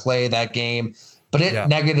 to that play, that game, but it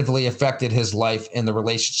negatively affected his life and the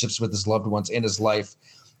relationships with his loved ones in his life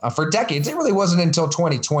for decades. It really wasn't until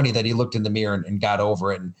 2020 that he looked in the mirror and got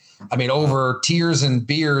over it. And I mean, over tears and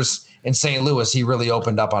beers in St. Louis, he really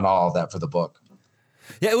opened up on all of that for the book.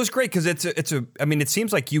 Yeah, it was great because it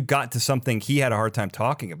seems like you got to something he had a hard time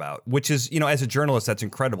talking about, which is, as a journalist, that's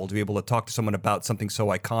incredible to be able to talk to someone about something so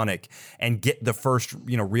iconic and get the first,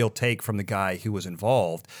 real take from the guy who was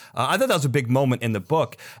involved. I thought that was a big moment in the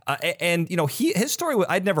book. His story,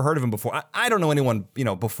 I'd never heard of him before. I don't know anyone,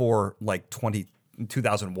 before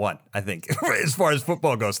 2001, I think, as far as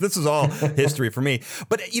football goes. This is all history for me.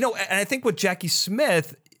 But, and I think with Jackie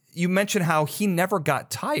Smith, you mentioned how he never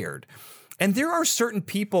got tired. And there are certain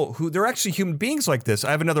people who, they're actually human beings like this. I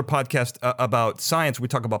have another podcast about science. We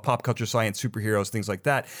talk about pop culture science, superheroes, things like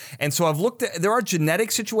that. And so I've looked at, there are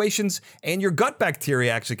genetic situations, and your gut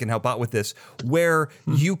bacteria actually can help out with this, where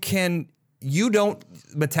you don't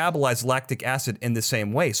metabolize lactic acid in the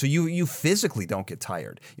same way. So you physically don't get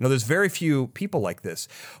tired. There's very few people like this.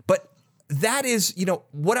 But that is,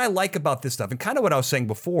 what I like about this stuff, and kind of what I was saying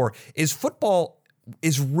before, is football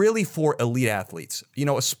is really for elite athletes.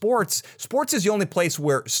 Sports is the only place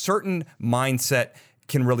where certain mindset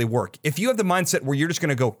can really work. If you have the mindset where you're just going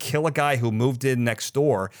to go kill a guy who moved in next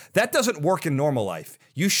door, that doesn't work in normal life.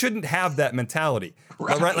 You shouldn't have that mentality,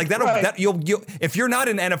 right? Like if you're not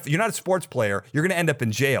you're not a sports player, you're going to end up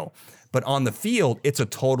in jail. But on the field, it's a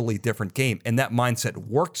totally different game, and that mindset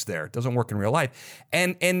works there. It doesn't work in real life.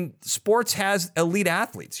 And sports has elite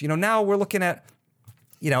athletes. Now we're looking at,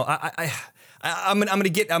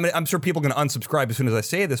 I'm sure people are going to unsubscribe as soon as I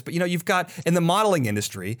say this, but you've got in the modeling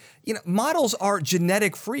industry, models are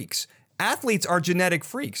genetic freaks. Athletes are genetic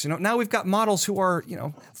freaks. Now we've got models who are,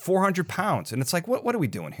 400 pounds, and it's like, what are we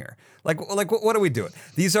doing here? Like what are we doing?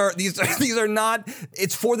 These are not.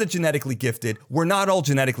 It's for the genetically gifted. We're not all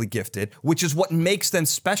genetically gifted, which is what makes them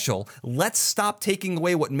special. Let's stop taking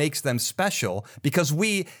away what makes them special, because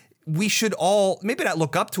we should all maybe not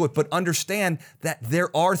look up to it, but understand that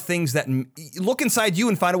there are things that look inside you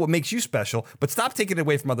and find out what makes you special, but stop taking it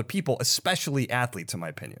away from other people, especially athletes, in my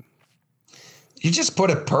opinion. You just put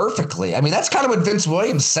it perfectly. I mean, that's kind of what Vince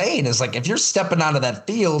Williams saying is like, if you're stepping onto that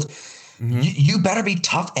field, you better be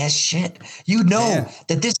tough as shit.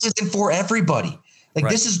 That this isn't for everybody. Like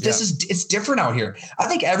this is it's different out here. I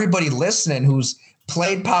think everybody listening who's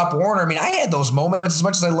played Pop Warner. I mean, I had those moments as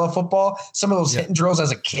much as I love football. Some of those hit and drills as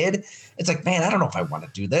a kid. It's like, man, I don't know if I want to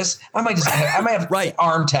do this. I might have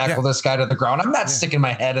arm tackle this guy to the ground. I'm not sticking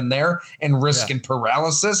my head in there and risking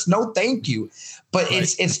paralysis. No, thank you. But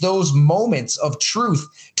it's those moments of truth.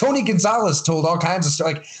 Tony Gonzalez told all kinds of stuff.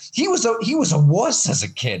 Like he was a wuss as a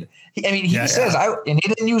kid. He says and he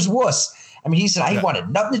didn't use wuss. I mean, he said he wanted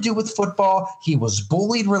nothing to do with football. He was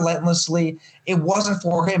bullied relentlessly. It wasn't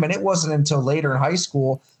for him. And it wasn't until later in high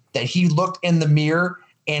school that he looked in the mirror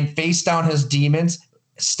and faced down his demons,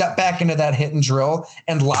 stepped back into that hit and drill,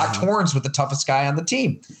 and locked horns with the toughest guy on the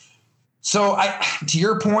team. So to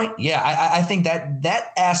your point, I think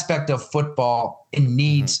that aspect of football, it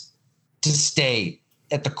needs to stay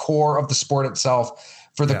at the core of the sport itself,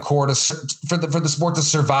 for the core for the sport to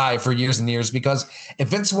survive for years and years. Because if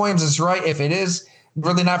Vince Williams is right, if it is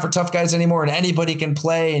really not for tough guys anymore and anybody can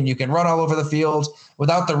play and you can run all over the field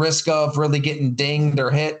without the risk of really getting dinged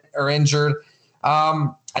or hit or injured,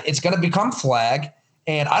 it's going to become flag.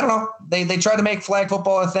 And I don't know, they tried to make flag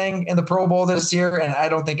football a thing in the Pro Bowl this year, and I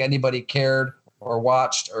don't think anybody cared or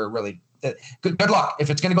watched or really. Good luck. If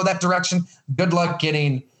it's going to go that direction, good luck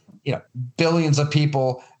getting billions of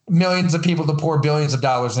people, millions of people to pour billions of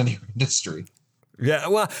dollars into your industry. Yeah,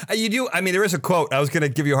 well, you do. I mean, there is a quote. I was going to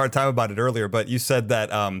give you a hard time about it earlier, but you said that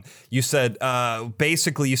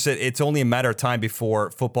basically you said it's only a matter of time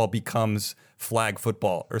before football becomes flag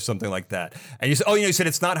football or something like that. And you said, you said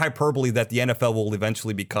it's not hyperbole that the NFL will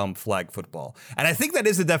eventually become flag football. And I think that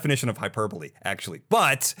is the definition of hyperbole, actually.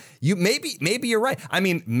 But maybe you're right. I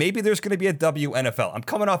mean, maybe there's going to be a WNFL. I'm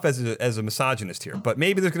coming off as a misogynist here, but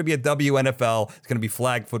maybe there's going to be a WNFL. It's going to be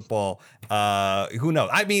flag football. Who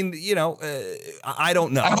knows? I mean, I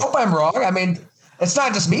don't know. I hope I'm wrong. I mean, it's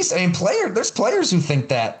not just me. I mean, there's players who think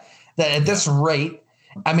that at this rate,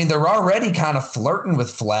 I mean, they're already kind of flirting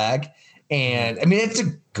with flag. And I mean, it's a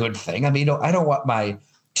good thing. I mean, I don't want my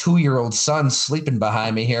 2-year-old son sleeping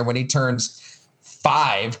behind me here when he turns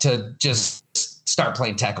 5 to just start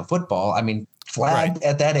playing tackle football. I mean, flag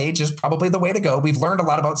at that age is probably the way to go. We've learned a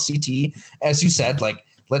lot about CT, as you said, like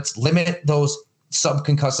let's limit those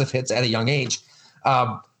subconcussive hits at a young age.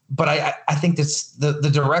 But I think that's the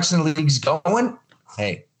direction the league's going.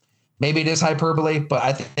 Hey, maybe it is hyperbole, but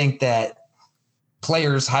I think that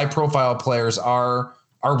high profile players are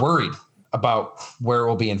worried about where it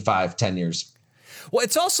will be in 5-10 years. Well,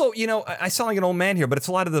 it's also, I sound like an old man here, but it's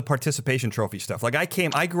a lot of the participation trophy stuff. Like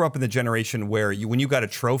I grew up in the generation where when you got a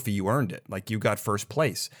trophy, you earned it. Like you got first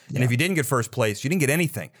place. Yeah. And if you didn't get first place, you didn't get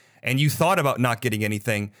anything. And you thought about not getting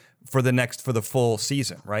anything for the full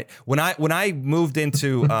season, right? When I moved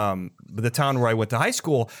into the town where I went to high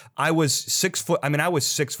school, I was 6 foot. I mean, I was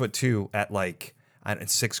 6'2" at like, in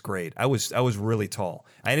 6th grade. I was really tall.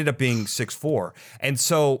 I ended up being 6'4". And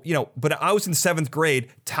so, but I was in 7th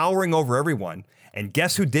grade towering over everyone. And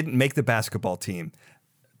guess who didn't make the basketball team?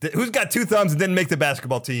 Who's got 2 thumbs and didn't make the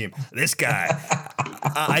basketball team? This guy.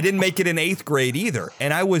 I didn't make it in 8th grade either.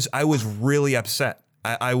 And I was really upset.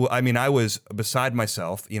 I mean, I was beside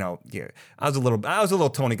myself. You know, yeah, I was a little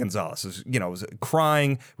Tony Gonzalez. I was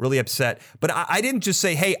crying, really upset. But I didn't just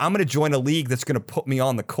say, "Hey, I'm going to join a league that's going to put me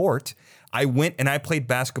on the court." I went and I played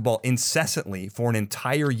basketball incessantly for an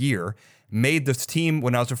entire year. Made this team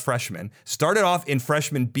when I was a freshman. Started off in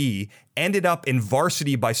freshman B, ended up in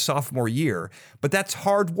varsity by sophomore year. But that's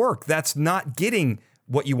hard work. That's not getting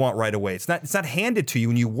what you want right away. It's not handed to you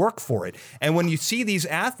when you work for it. And when you see these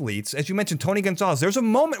athletes, as you mentioned, Tony Gonzalez, there's a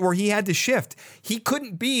moment where he had to shift. He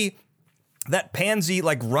couldn't be that pansy,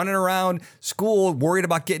 like running around school worried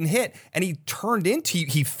about getting hit. And he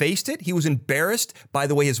he faced it. He was embarrassed by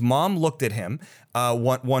the way his mom looked at him.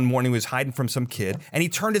 One morning he was hiding from some kid, and he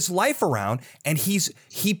turned his life around, and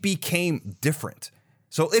he became different.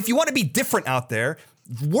 So if you want to be different out there,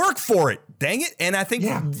 work for it, dang it. And I think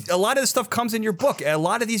a lot of this stuff comes in your book. A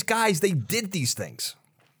lot of these guys, they did these things.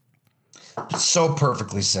 So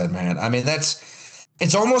perfectly said, man. I mean,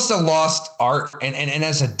 it's almost a lost art. And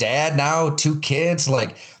as a dad now, 2 kids,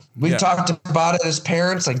 like we've talked about it as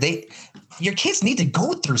parents, like your kids need to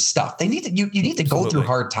go through stuff. They need to, you need to go through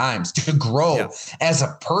hard times to grow as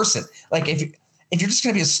a person. Like if you're just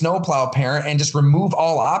going to be a snowplow parent and just remove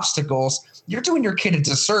all obstacles, you're doing your kid a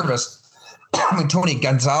disservice. I mean, Tony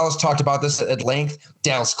Gonzalez talked about this at length.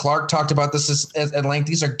 Dallas Clark talked about this at length.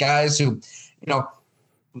 These are guys who,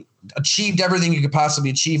 achieved everything you could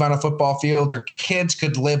possibly achieve on a football field. Their kids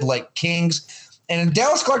could live like kings. And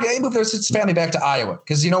Dallas Clark, he moved his family back to Iowa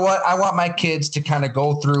because, you know what? I want my kids to kind of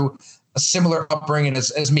go through a similar upbringing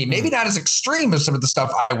as me. Maybe not as extreme as some of the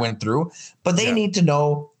stuff I went through, but they need to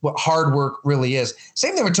know what hard work really is.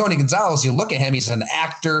 Same thing with Tony Gonzalez. You look at him, he's an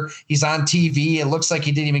actor. He's on TV. It looks like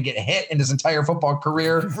he didn't even get hit in his entire football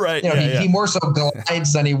career. Right. He more so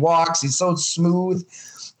glides than he walks. He's so smooth.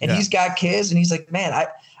 And he's got kids, and he's like, man,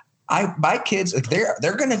 my kids, like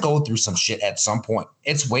they're going to go through some shit at some point.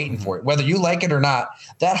 It's waiting for it. Whether you like it or not,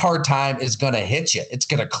 that hard time is going to hit you. It's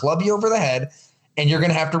going to club you over the head, and you're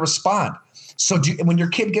going to have to respond. So when your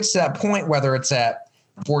kid gets to that point, whether it's at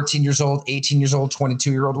 14 years old, 18 years old,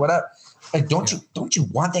 22-year-old, whatever, like don't you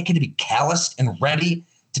want that kid to be calloused and ready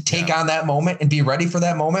to take on that moment and be ready for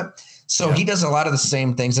that moment? So he does a lot of the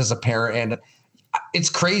same things as a parent, and it's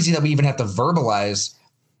crazy that we even have to verbalize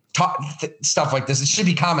stuff like this. It should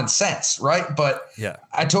be common sense, right? But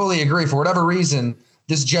I totally agree. For whatever reason,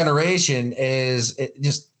 this generation is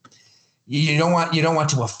just you don't want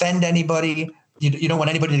to offend anybody. You don't want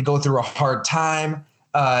anybody to go through a hard time.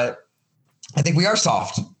 I think we are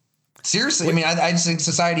soft. Seriously, I mean, I just think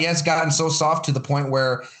society has gotten so soft to the point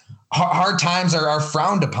where hard times are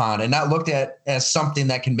frowned upon and not looked at as something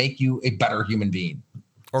that can make you a better human being.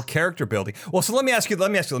 Or character building. Well, so let me put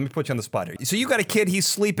you on the spot here. So you got a kid, he's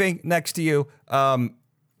sleeping next to you. I'm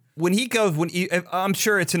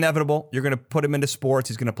sure it's inevitable. You're going to put him into sports.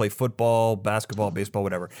 He's going to play football, basketball, baseball,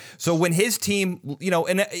 whatever. So when his team,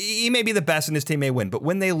 and he may be the best and his team may win, but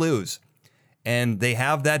when they lose and they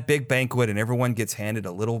have that big banquet and everyone gets handed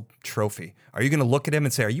a little trophy, are you going to look at him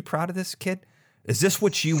and say, are you proud of this kid? Is this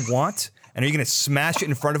what you want? And are you going to smash it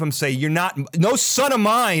in front of him, say, you're not, no son of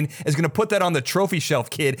mine is going to put that on the trophy shelf,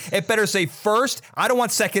 kid. It better say first. I don't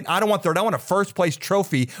want second. I don't want third. I want a first place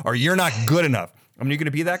trophy, or you're not good enough. I mean, you're going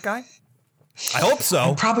to be that guy? I hope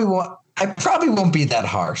so. I probably won't be that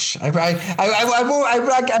harsh. I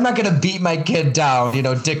won't. I'm not going to beat my kid down,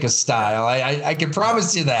 Dicka style. I can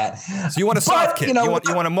promise you that. So you want a soft kid?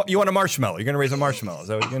 You want a marshmallow? You're going to raise a marshmallow? Is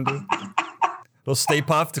that what you're going to do? Little Stay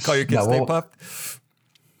Puft to call your kid Stay Puft?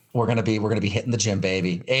 We're gonna be hitting the gym,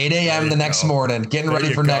 baby. 8 a.m. the next morning, getting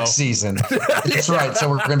ready for next season. That's right. So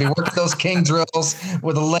we're gonna be working those king drills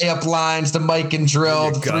with the layup lines, the mic and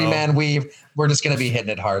drill, the 3-man we've. We're just gonna be hitting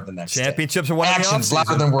it hard the next championships day. Are actions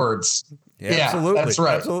louder than words. Yeah, absolutely. That's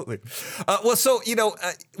right. Absolutely. Well, so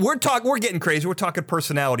we're getting crazy. We're talking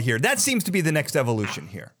personality here. That seems to be the next evolution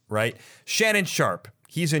here, right? Shannon Sharpe.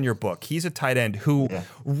 He's in your book. He's a tight end who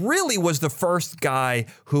really was the first guy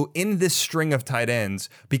who, in this string of tight ends,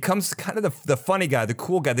 becomes kind of the funny guy, the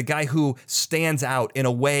cool guy, the guy who stands out in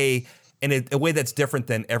a way that's different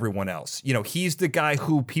than everyone else. He's the guy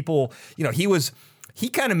who people, he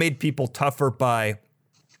kind of made people tougher by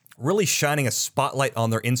really shining a spotlight on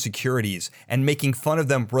their insecurities and making fun of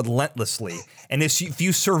them relentlessly. And if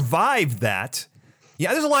you survive that.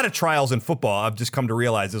 Yeah, there's a lot of trials in football. I've just come to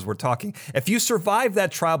realize as we're talking. If you survived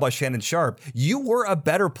that trial by Shannon Sharpe, you were a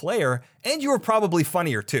better player and you were probably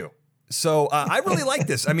funnier too. So I really like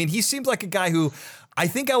this. I mean, he seems like a guy who I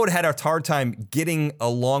think I would have had a hard time getting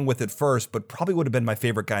along with at first, but probably would have been my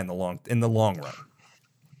favorite guy in the long run.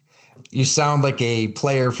 you sound like a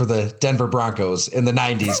player for the Denver Broncos in the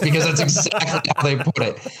 90s, because that's exactly how they put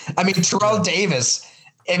it. I mean, Terrell Davis,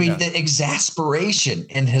 the exasperation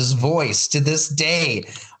in his voice to this day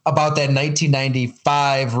about that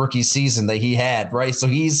 1995 rookie season that he had, right? So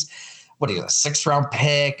he's a 6th-round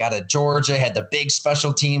pick out of Georgia, had the big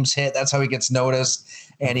special teams hit. That's how he gets noticed.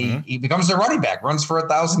 And he becomes a running back, runs for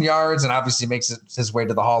 1,000 yards, and obviously makes it his way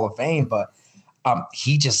to the Hall of Fame. But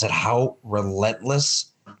he just said how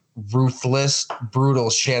relentless, ruthless,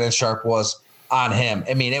 brutal Shannon Sharpe was on him.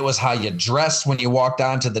 I mean, it was how you dressed when you walked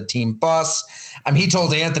onto the team bus. I mean, he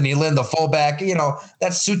told Anthony Lynn, the fullback,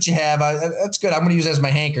 that suit you have, that's good. I'm going to use it as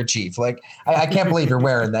my handkerchief. Like, I can't believe you're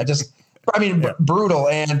wearing that. Brutal.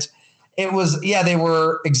 And it was, they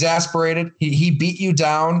were exasperated. He beat you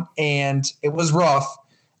down, and it was rough,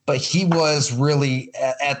 but he was really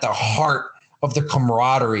at the heart of the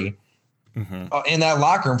camaraderie in that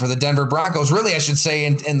locker room for the Denver Broncos. Really, I should say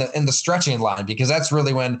in the stretching line, because that's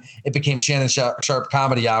really when it became Shannon Sharpe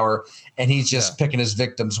Comedy Hour, and he's just picking his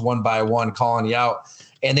victims one by one, calling you out.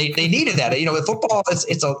 And they needed that. With football,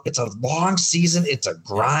 it's a long season. It's a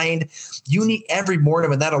grind. You need every morning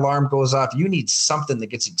when that alarm goes off, you need something that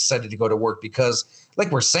gets you excited to go to work, because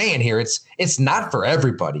like we're saying here, it's not for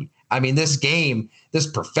everybody. I mean, this game, this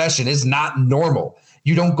profession is not normal.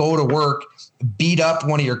 You don't go to work, beat up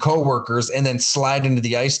one of your coworkers, and then slide into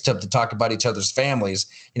the ice tub to talk about each other's families,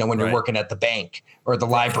 when you're working at the bank or the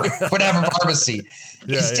library, whatever pharmacy.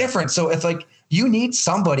 It's different. So if you need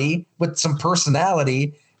somebody with some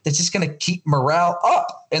personality that's just going to keep morale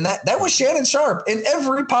up. And that was Shannon Sharpe in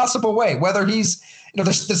every possible way, whether he's,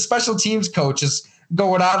 the special teams coach is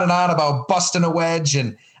going on and on about busting a wedge,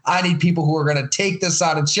 and I need people who are going to take this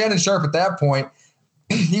on. And Shannon Sharpe at that point,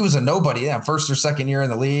 he was a nobody, first or second year in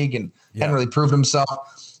the league, and hadn't really proved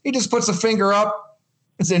himself. He just puts a finger up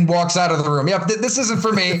and walks out of the room. Yep, this isn't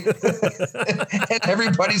for me. And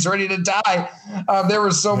everybody's ready to die. There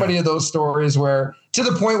were so many of those stories where, to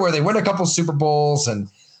the point where they win a couple Super Bowls, and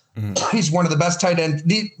he's one of the best tight end,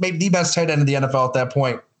 maybe the best tight end in the NFL at that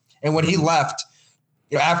point. And when he left,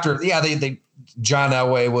 after, John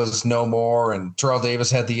Elway was no more, and Terrell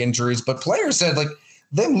Davis had the injuries, but players said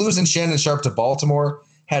them losing Shannon Sharpe to Baltimore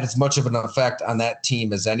had as much of an effect on that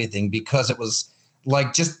team as anything, because it was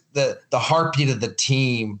just the heartbeat of the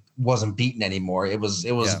team wasn't beaten anymore. It was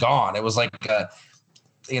gone. It was like a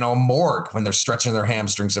morgue when they're stretching their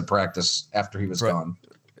hamstrings at practice after he was gone.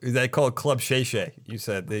 They call it Club Shay Shay. You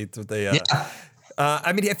said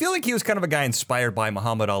I mean, I feel like he was kind of a guy inspired by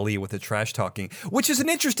Muhammad Ali with the trash talking, which is an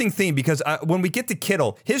interesting thing, because when we get to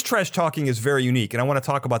Kittle, his trash talking is very unique, and I want to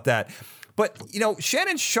talk about that. But,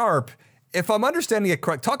 Shannon Sharpe, if I'm understanding it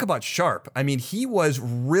correct, talk about Sharpe. I mean, he was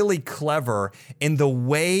really clever in the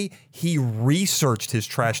way he researched his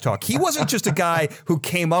trash talk. He wasn't just a guy who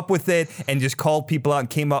came up with it and just called people out and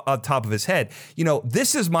came up on top of his head.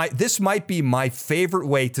 This might be my favorite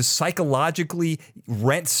way to psychologically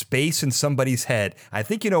rent space in somebody's head. I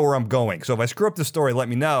think you know where I'm going. So if I screw up the story, let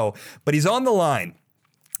me know. But he's on the line.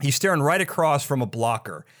 He's staring right across from a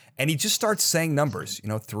blocker, and he just starts saying numbers,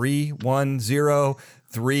 3, 1, 0,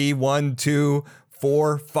 3, 1, 2,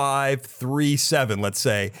 4, 5, 3, 7, let's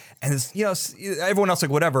say. And it's, everyone else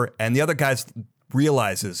whatever. And the other guy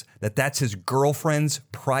realizes that that's his girlfriend's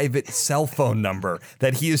private cell phone number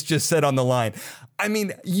that he has just said on the line. I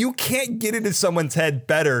mean, you can't get into someone's head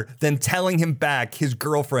better than telling him back his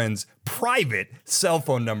girlfriend's private cell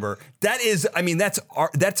phone number. That's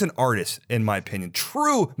an artist, in my opinion.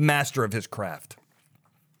 True master of his craft.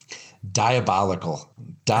 Diabolical.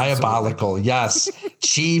 Yes.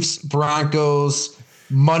 Chiefs, Broncos,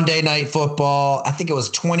 Monday Night Football. I think it was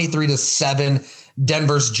 23-7.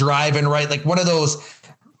 Denver's driving, right? Like one of those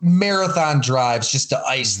marathon drives just to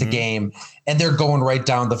ice the game. And they're going right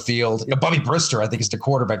down the field. Bobby Brister, I think, is the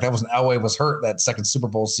quarterback. That was Elway was hurt that second Super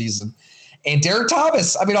Bowl season. And Derek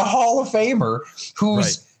Thomas, a Hall of Famer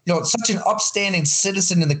who's such an upstanding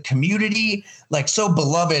citizen in the community, like so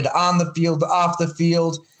beloved on the field, off the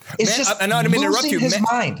field. It's losing his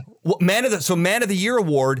mind. Well, Man of the Year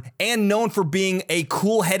award, and known for being a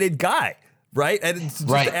cool-headed guy, right? And just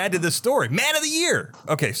to add to the story, Man of the Year.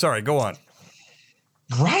 Okay, sorry, go on.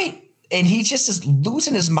 Right. And he just is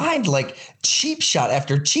losing his mind, like cheap shot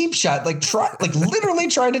after cheap shot, literally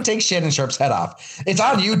trying to take Shannon Sharpe's head off. It's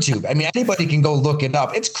on YouTube. Anybody can go look it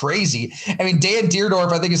up. It's crazy. Dan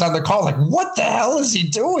Deerdorf, I think, is on the call. Like, what the hell is he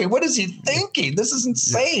doing? What is he thinking? This is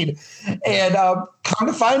insane. And come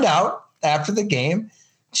to find out, after the game,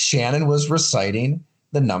 Shannon was reciting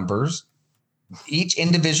the numbers, each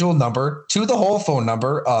individual number to the whole phone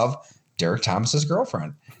number of Derek Thomas's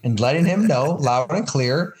girlfriend, and letting him know loud and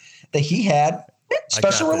clear that he had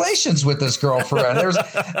special relations with this girlfriend.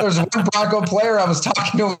 There's one Bronco player, I was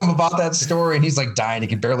talking to him about that story, and he's like dying. He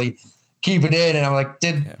can barely keep it in. And I'm like,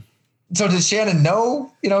 so did Shannon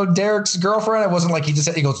know, Derek's girlfriend? It wasn't like he just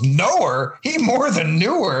said, he goes, know her. He more than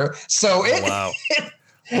knew her. So it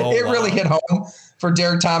really hit home for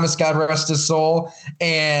Derek Thomas, God rest his soul,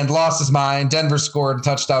 and lost his mind. Denver scored a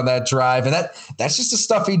touchdown that drive. And that's just the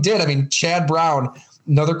stuff he did. I mean, Chad Brown,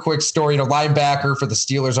 another quick story, linebacker for the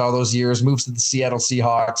Steelers all those years, moves to the Seattle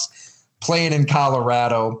Seahawks, playing in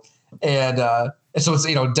Colorado. And so it's,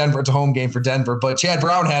 Denver, it's a home game for Denver. But Chad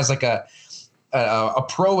Brown has like a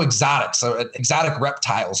pro exotics, so an exotic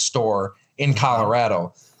reptile store in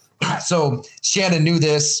Colorado. So Shannon knew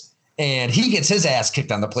this, and he gets his ass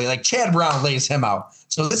kicked on the play. Like Chad Brown lays him out.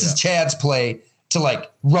 So this is Chad's play to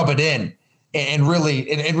like rub it in and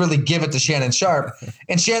really give it to Shannon Sharp.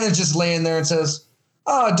 And Shannon's just laying there and says,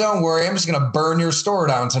 "Oh, don't worry, I'm just gonna burn your store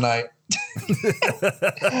down tonight."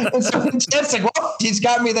 And so Chad's like, well, he's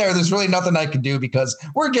got me there. There's really nothing I can do because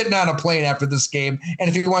we're getting on a plane after this game. And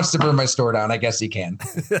if he wants to burn my store down, I guess he can.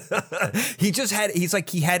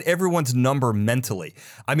 He had everyone's number mentally.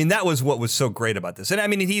 I mean, that was what was so great about this. And I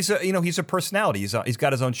mean, he's a personality. He's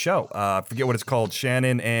got his own show. I forget what it's called.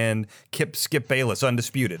 Shannon and Skip Bayless,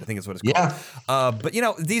 Undisputed, I think is what it's called. Yeah. But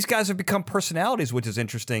these guys have become personalities, which is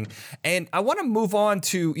interesting. And I want to move on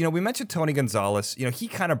to, we mentioned Tony Gonzalez. He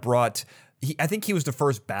kind of brought, I think he was the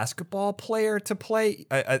first basketball player to play,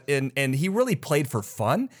 and he really played for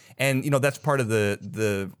fun, and that's part of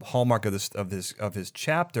the hallmark of his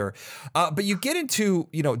chapter. But you get into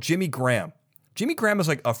Jimmy Graham. Jimmy Graham is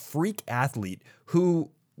like a freak athlete who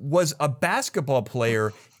was a basketball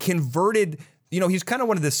player converted. He's kind of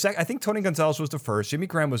one of the I think Tony Gonzalez was the first. Jimmy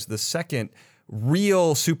Graham was the second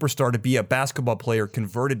real superstar to be a basketball player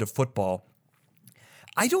converted to football.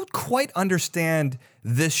 I don't quite understand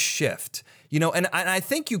this shift, and I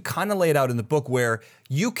think you kind of lay it out in the book where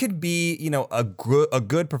you could be, a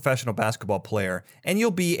good professional basketball player and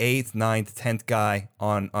you'll be 8th, 9th, 10th guy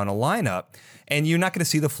on a lineup and you're not going to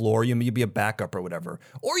see the floor. You'll be a backup or whatever.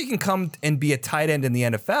 Or you can come and be a tight end in the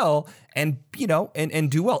NFL and,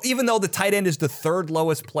 and do well, even though the tight end is the third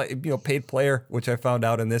lowest paid player, which I found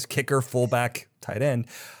out in this kicker, fullback, tight end.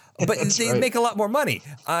 But they make a lot more money.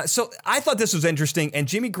 So I thought this was interesting. And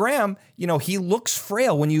Jimmy Graham, he looks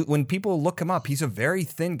frail when people look him up. He's a very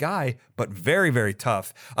thin guy, but very, very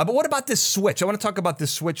tough. But what about this switch? I want to talk about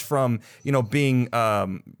this switch from, being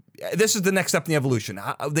this is the next step in the evolution.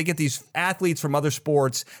 They get these athletes from other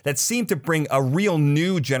sports that seem to bring a real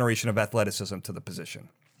new generation of athleticism to the position.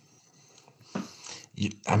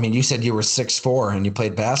 You said you were 6'4" and you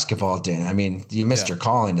played basketball, Dan. I mean, you missed your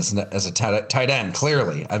calling as a tight end,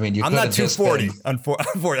 clearly. I mean, I'm not 240. I'm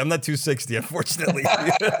not 260, unfortunately.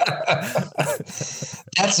 That's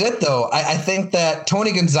it, though. I think that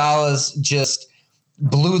Tony Gonzalez just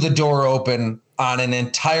blew the door open on an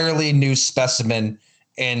entirely new specimen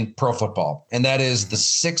in pro football, and that is the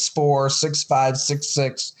 6'4", 6'5",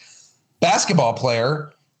 6'6" basketball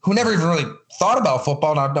player who never even really thought about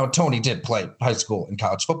football. Now, Tony did play high school and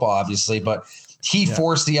college football, obviously, but he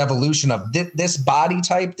forced the evolution of this body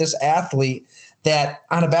type, this athlete that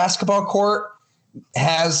on a basketball court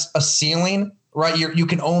has a ceiling, right? You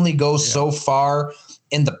can only go so far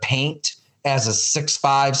in the paint as a 6'5",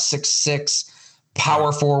 6'6",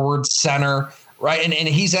 power forward, center, right? And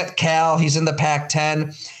he's at Cal. He's in the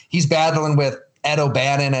Pac-10. He's battling with Ed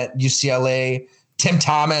O'Bannon at UCLA, Tim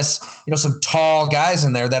Thomas, some tall guys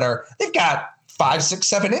in there they've got 5, 6,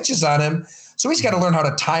 7 inches on him. So he's got to learn how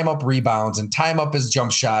to time up rebounds and time up his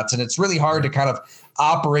jump shots. And it's really hard to kind of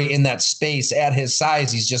operate in that space at his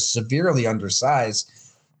size. He's just severely undersized.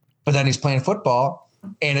 But then he's playing football,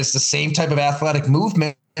 and it's the same type of athletic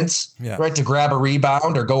movements, right, to grab a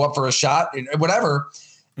rebound or go up for a shot, whatever.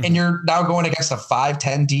 And you're now going against a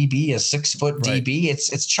 5'10" DB, a 6 foot DB.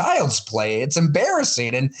 It's child's play. It's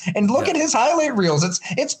embarrassing. And look at his highlight reels.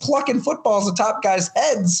 It's plucking footballs at top guys'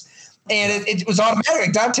 heads. And it was automatic.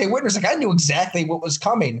 Like Dante Whitner's like, I knew exactly what was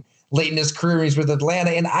coming late in his career. He's with Atlanta,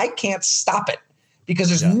 and I can't stop it because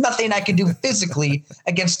there's nothing I can do physically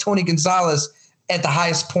against Tony Gonzalez at the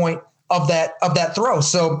highest point of that throw.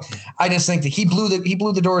 So I just think that he blew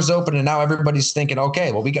the doors open, and now everybody's thinking,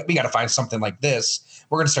 okay, well, we got to find something like this.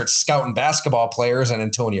 We're going to start scouting basketball players, and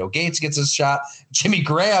Antonio Gates gets his shot. Jimmy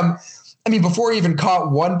Graham, before he even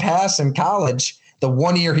caught one pass in college, the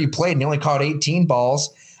 1 year he played, and he only caught 18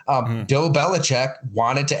 balls. Bill Belichick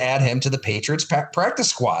wanted to add him to the Patriots practice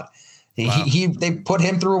squad. They put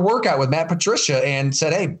him through a workout with Matt Patricia and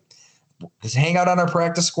said, hey, just hang out on our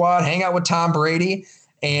practice squad, hang out with Tom Brady,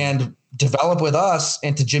 and develop with us.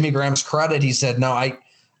 And to Jimmy Graham's credit, he said, no,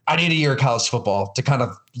 I need a year of college football to kind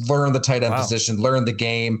of learn the tight end position, learn the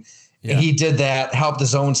game. Yeah. And he did that, helped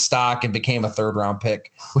his own stock, and became a 3rd-round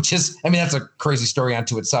pick, which is, I mean, that's a crazy story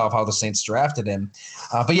unto itself, how the Saints drafted him.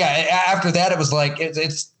 But yeah, after that, it was like,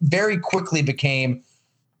 it's very quickly became,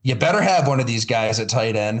 you better have one of these guys at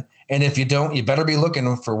tight end. And if you don't, you better be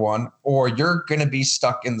looking for one, or you're going to be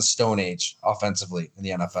stuck in the Stone Age offensively in the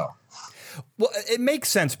NFL. Well, it makes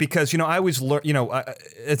sense because, I always learn,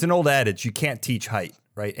 it's an old adage, you can't teach height,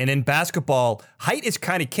 right? And in basketball, height is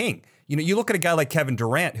kind of king. You look at a guy like Kevin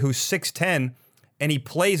Durant, who's 6'10", and he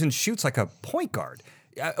plays and shoots like a point guard.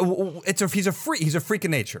 He's a freak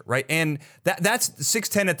of nature, right? And that's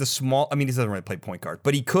 6'10" at the small. I mean, he doesn't really play point guard,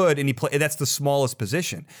 but he could, and that's the smallest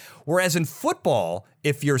position. Whereas in football,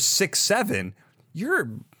 if you're 6'7", you're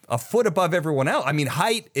a foot above everyone else. I mean,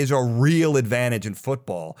 height is a real advantage in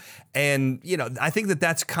football. And, I think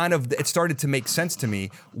that's kind of, it started to make sense to me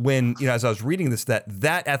when, as I was reading this, that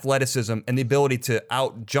athleticism and the ability to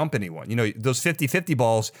out jump anyone, those 50-50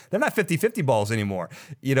 balls, they're not 50-50 balls anymore,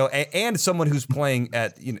 and someone who's playing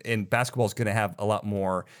in basketball is going to have a lot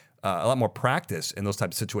more practice in those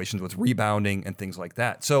types of situations with rebounding and things like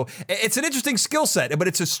that. So it's an interesting skill set, but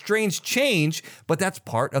it's a strange change, but that's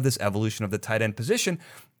part of this evolution of the tight end position.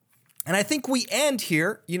 And I think we end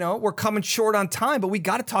here, we're coming short on time, but we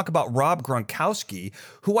got to talk about Rob Gronkowski,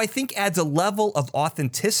 who I think adds a level of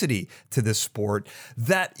authenticity to this sport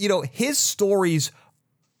that, his stories,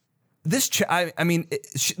 I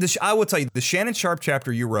will tell you, the Shannon Sharp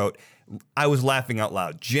chapter you wrote, I was laughing out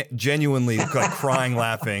loud, genuinely like crying,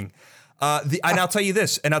 laughing. And I'll tell you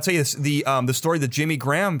this, the story, the Jimmy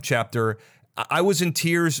Graham chapter, I was in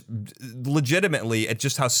tears legitimately at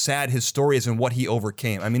just how sad his story is and what he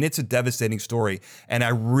overcame. I mean, it's a devastating story, and I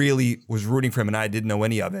really was rooting for him, and I didn't know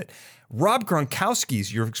any of it. Rob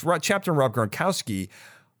Gronkowski's, your chapter on Rob Gronkowski,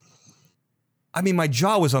 I mean, my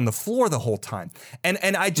jaw was on the floor the whole time. And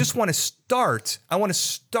I just want to start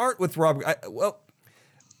with Rob.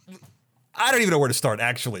 I don't even know where to start,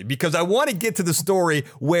 actually, because I want to get to the story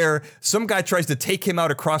where some guy tries to take him out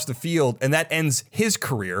across the field, and that ends his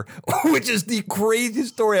career, which is the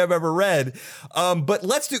craziest story I've ever read. But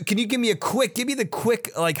can you give me the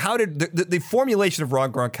quick, like, how did the formulation of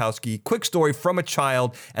Rob Gronkowski, quick story from a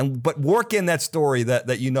child, but work in that story that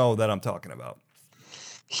that I'm talking about.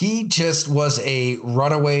 He just was a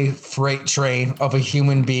runaway freight train of a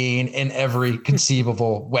human being in every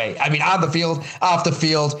conceivable way. I mean, on the field, off the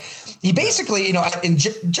field. He basically, and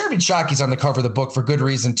Jeremy Shockey's on the cover of the book for good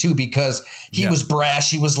reason, too, because he was brash,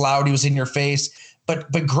 he was loud, he was in your face. But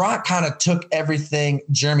Gronk kind of took everything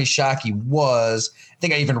Jeremy Shockey was. I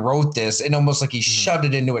think I even wrote this, and almost like he shoved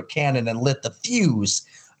it into a cannon and lit the fuse.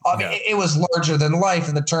 It was larger than life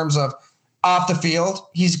in the terms of, off the field,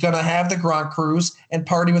 he's going to have the Gronk cruise and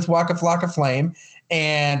party with Waka Flocka Flame.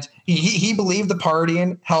 And he believed the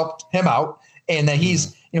partying helped him out, and that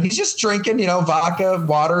he's just drinking, vodka,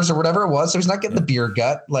 waters, or whatever it was. So he's not getting the beer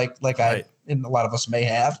gut like I and a lot of us may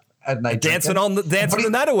have at night. Dancing the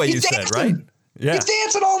night away, you said, right? Yeah. He's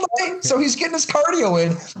dancing all night, so he's getting his cardio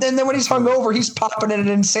in. And then when he's hungover, he's popping in an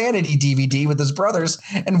Insanity DVD with his brothers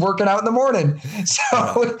and working out in the morning.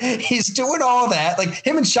 So he's doing all that. Like,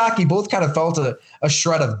 him and Shockey both kind of felt a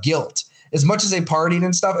shred of guilt. As much as they partied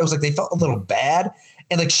and stuff, it was like they felt a little bad.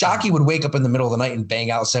 And like Shockey would wake up in the middle of the night and bang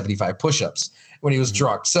out 75 push-ups when he was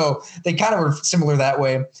drunk. So they kind of were similar that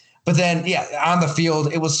way. But then, on the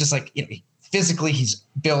field, it was just like, physically, he's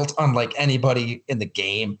built unlike anybody in the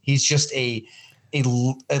game. He's just a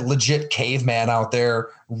legit caveman out there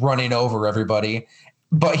running over everybody.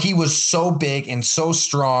 But he was so big and so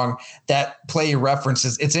strong. That play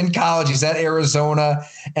references, it's in college. He's at Arizona,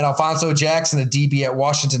 and Alfonso Jackson, a DB at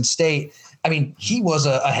Washington State. I mean, he was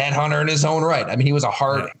a headhunter in his own right. I mean, he was a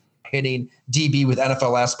hard-hitting DB with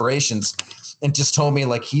NFL aspirations, and just told me,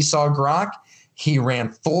 like, he saw Gronk, he ran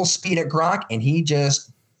full speed at Gronk, and he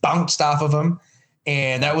just bounced off of him.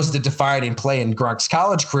 And that was the defining play in Gronk's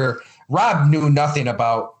college career. Rob knew nothing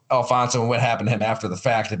about Alfonso and what happened to him after the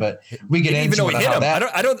fact, but we get into even know he hit him. That.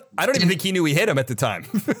 I don't even think he knew he hit him at the time.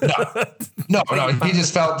 No. He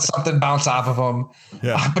just felt something bounce off of him.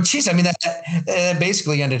 Yeah. But geez, I mean, that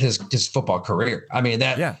basically ended his football career. I mean,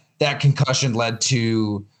 that concussion led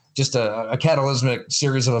to just a catalytic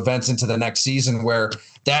series of events into the next season, where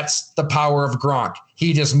that's the power of Gronk.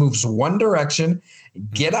 He just moves one direction,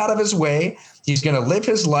 get out of his way. He's going to live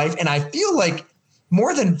his life. And I feel like,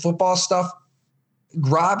 more than football stuff,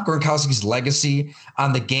 Rob Gronkowski's legacy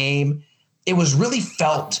on the game, it was really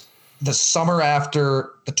felt the summer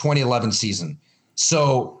after the 2011 season.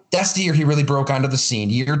 So That's the year he really broke onto the scene,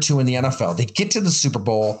 year 2 in the NFL. They get to the Super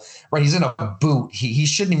Bowl, right? He's in a boot. He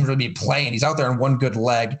shouldn't even really be playing. He's out there on one good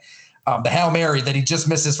leg. The Hail Mary that he just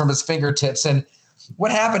misses from his fingertips. And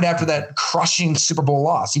what happened after that crushing Super Bowl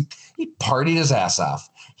loss? He partied his ass off.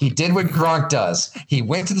 He did what Gronk does. He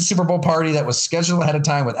went to the Super Bowl party that was scheduled ahead of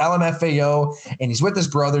time with LMFAO, and he's with his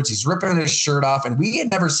brothers. He's ripping his shirt off, and we had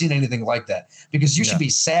never seen anything like that, because you should be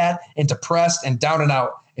sad and depressed and down and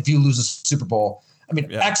out if you lose a Super Bowl. I mean,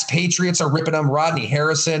 expatriates are ripping him, Rodney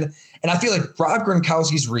Harrison. And I feel like Rob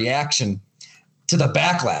Gronkowski's reaction to the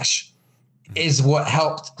backlash is what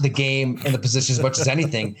helped the game and the position as much as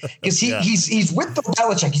anything. Because he's with the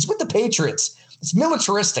Belichick. He's with the Patriots. It's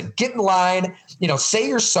militaristic. Get in line, say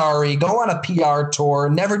you're sorry, go on a PR tour,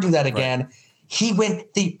 never do that again. Right. He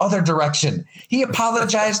went the other direction. He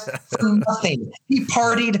apologized for nothing. He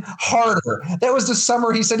partied harder. That was the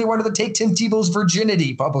summer he said he wanted to take Tim Tebow's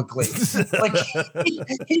virginity publicly. Like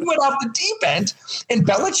he went off the deep end. And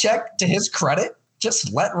Belichick, to his credit,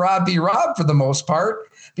 just let Rob be Rob for the most part,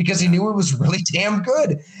 because he knew it was really damn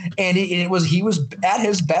good. And he was at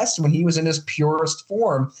his best when he was in his purest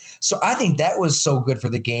form. So I think that was so good for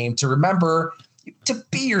the game, to remember to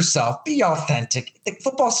be yourself, be authentic.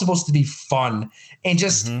 Football's supposed to be fun, and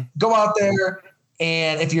just go out there.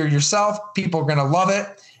 And if you're yourself, people are going to love it.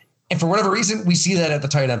 And for whatever reason, we see that at the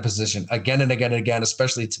tight end position again and again and again,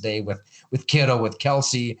 especially today with Kittle, with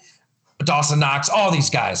Kelsey, Dawson Knox. All these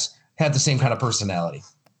guys have the same kind of personality.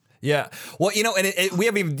 Yeah. Well, and you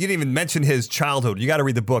didn't even mention his childhood. You got to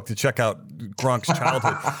read the book to check out Gronk's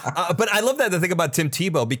childhood. But I love the thing about Tim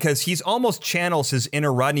Tebow, because he's almost channels his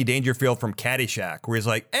inner Rodney Dangerfield from Caddyshack, where he's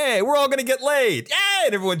like, hey, we're all going to get laid. Yay!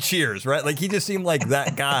 And everyone cheers, right? Like, he just seemed like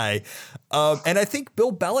that guy. And I think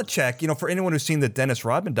Bill Belichick, for anyone who's seen the Dennis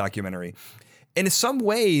Rodman documentary, in some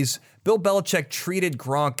ways, Bill Belichick treated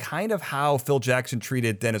Gronk kind of how Phil Jackson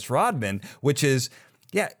treated Dennis Rodman, which is,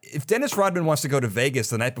 yeah, if Dennis Rodman wants to go to Vegas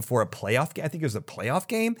the night before a playoff game, I think it was a playoff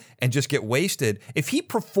game, and just get wasted, if he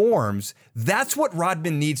performs, that's what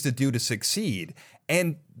Rodman needs to do to succeed.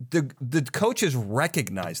 And the coaches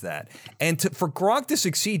recognize that. And for Gronk to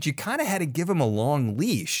succeed, you kind of had to give him a long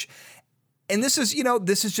leash. And this is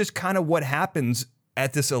just kind of what happens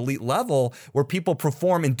at this elite level, where people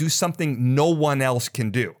perform and do something no one else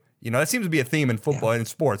can do. That seems to be a theme in football and in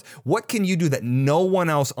sports. What can you do that no one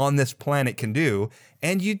else on this planet can do?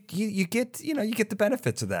 And you get the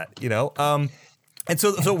benefits of that, And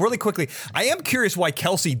so really quickly, I am curious why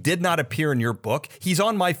Kelsey did not appear in your book. He's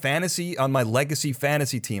on my legacy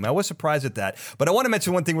fantasy team. I was surprised at that. But I want to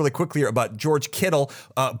mention one thing really quickly about George Kittle,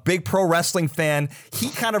 big pro wrestling fan. He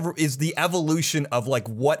kind of is the evolution of like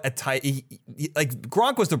what a type, like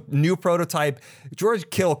Gronk was the new prototype.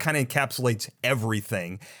 George Kittle kind of encapsulates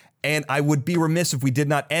everything. And I would be remiss if we did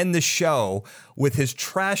not end the show with his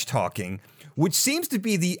trash talking, which seems to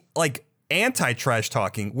be the anti-trash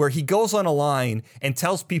talking, where he goes on a line and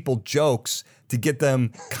tells people jokes to get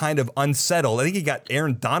them kind of unsettled. I think he got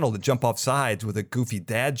Aaron Donald to jump off sides with a goofy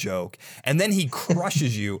dad joke. And then he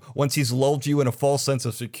crushes you once he's lulled you in a false sense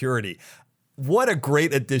of security. What a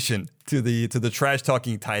great addition to the trash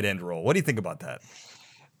talking tight end role. What do you think about that?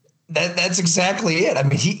 That's exactly it. I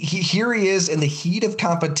mean, here he is in the heat of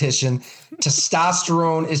competition.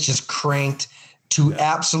 Testosterone is just cranked to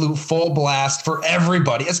absolute full blast for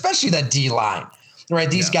everybody, especially that D line, right?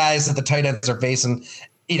 These guys that the tight ends are facing,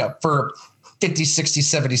 for 50, 60,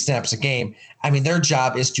 70 snaps a game. I mean, their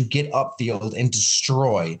job is to get upfield and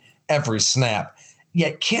destroy every snap.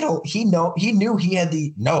 Yet Kittle, he knew he had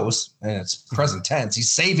the nose, and it's present tense. He's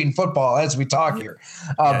saving football as we talk here.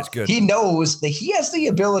 He knows that he has the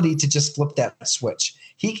ability to just flip that switch.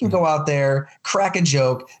 He can go out there, crack a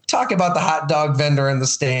joke, talk about the hot dog vendor in the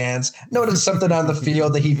stands, notice something on the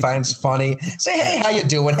field that he finds funny, say, hey, how you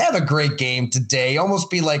doing? Have a great game today. Almost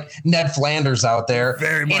be like Ned Flanders out there.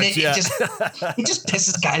 Very much, he just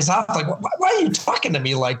pisses guys off. Like, why are you talking to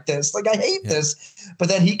me like this? Like, I hate this. But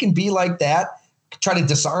then he can be like that, try to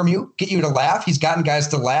disarm you, get you to laugh. He's gotten guys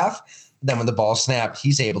to laugh. Then when the ball snapped,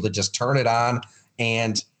 he's able to just turn it on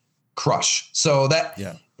and crush. So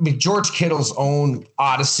George Kittle's own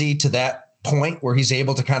odyssey to that point where he's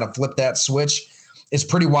able to kind of flip that switch is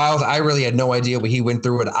pretty wild. I really had no idea what he went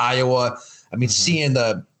through at Iowa. I mean, seeing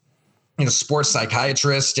the sports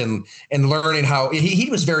psychiatrist and learning how he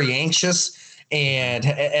was very anxious and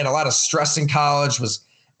had a lot of stress in college. Was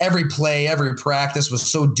every play, every practice was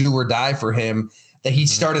so do or die for him that he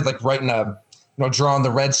started like writing drawing the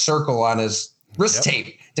red circle on his wrist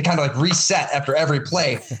tape to kind of like reset after every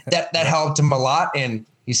play. That helped him a lot. And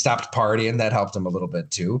he stopped partying. That helped him a little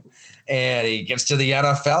bit too. And he gets to the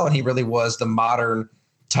NFL and he really was the modern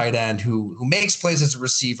tight end who makes plays as a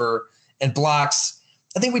receiver and blocks.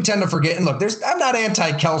 I think we tend to forget. And look, I'm not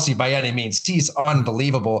anti-Kelsey by any means. He's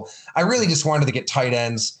unbelievable. I really just wanted to get tight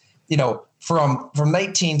ends, from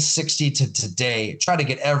 1960 to today, try to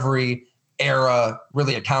get every era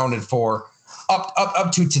really accounted for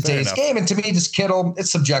up to today's game. And to me, just Kittle,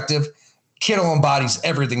 it's subjective. Kittle embodies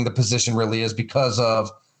everything the position really is because of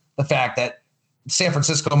the fact that San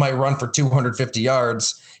Francisco might run for 250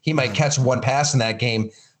 yards. He might catch one pass in that game,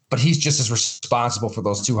 but he's just as responsible for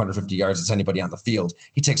those 250 yards as anybody on the field.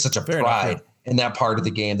 He takes such a pride in that part of the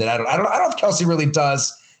game that I don't know if Kelsey really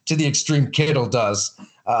does to the extreme Kittle does.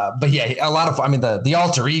 But yeah, a lot of, the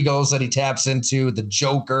alter egos that he taps into, the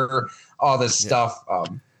Joker, all this stuff.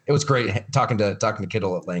 It was great talking to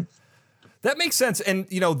Kittle at length. That makes sense. And,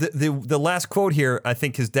 the last quote here, I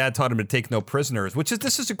think his dad taught him to take no prisoners,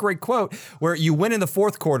 this is a great quote where you win in the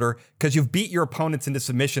fourth quarter because you've beat your opponents into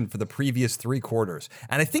submission for the previous 3 quarters.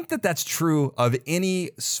 And I think that that's true of any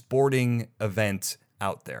sporting event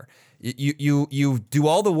out there. You do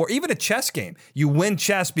all the work, even a chess game. You win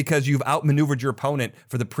chess because you've outmaneuvered your opponent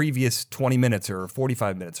for the previous 20 minutes or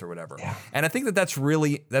 45 minutes or whatever. Yeah. And I think that that's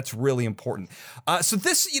really important. So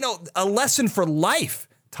this, a lesson for life.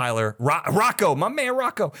 Tyler, Rocco, my man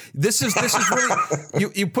Rocco. This is really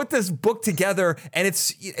you put this book together, and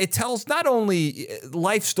it tells not only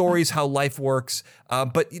life stories, how life works,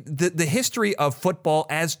 but the history of football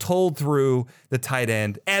as told through the tight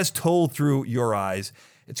end, as told through your eyes.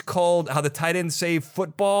 It's called How the Tight End Saved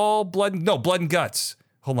Football, Blood and Guts.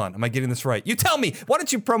 Hold on, am I getting this right? You tell me. Why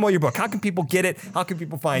don't you promo your book? How can people get it? How can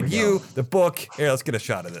people find you, the book? Here, let's get a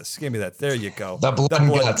shot of this. Give me that. There you go. The Blood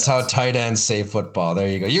and Guts, How Tight Ends Save Football. There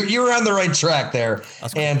you go. You were on the right track there.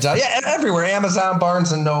 And and everywhere, Amazon,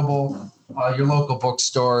 Barnes & Noble, your local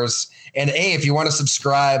bookstores. And if you want to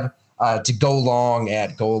subscribe to Go Long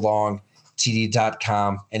at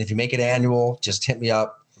golongtd.com. And if you make it annual, just hit me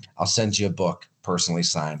up. I'll send you a book personally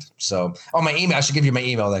signed. So, my email, I should give you my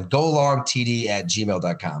email then,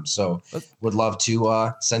 golongtd@gmail.com. So would love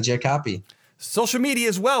to send you a copy. Social media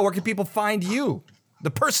as well. Where can people find you? The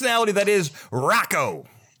personality that is Rocco.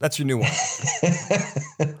 That's your new one.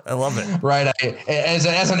 I love it. Right. As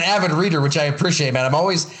an avid reader, which I appreciate, man, I'm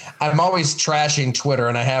always trashing Twitter,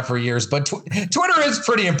 and I have for years, but Twitter is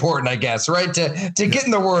pretty important, I guess, right? To getting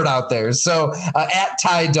the word out there. So at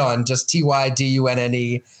Ty Dunn, just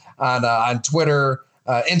TYDUNNE on Twitter,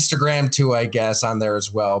 Instagram too, I guess, on there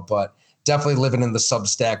as well. But definitely living in the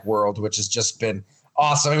Substack world, which has just been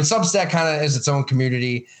awesome. Substack kind of is its own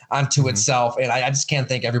community unto itself. And I just can't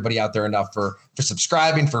thank everybody out there enough for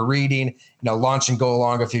subscribing, for reading, launching Go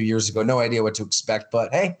Along a few years ago. No idea what to expect,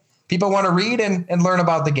 but hey, people want to read and learn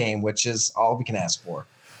about the game, which is all we can ask for.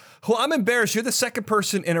 Well, I'm embarrassed. You're the second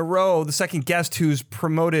person in a row, the second guest who's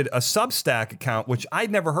promoted a Substack account, which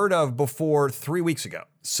I'd never heard of before 3 weeks ago.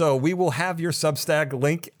 So we will have your Substack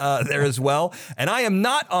link there as well. And I am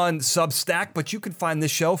not on Substack, but you can find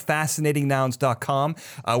this show, fascinatingnouns.com,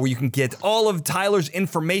 where you can get all of Tyler's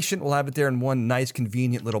information. We'll have it there in one nice,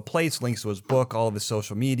 convenient little place, links to his book, all of his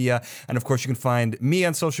social media. And of course, you can find me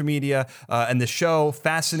on social media and the show,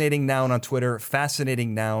 Fascinating Noun on Twitter,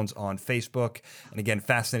 Fascinating Nouns on Facebook. And again,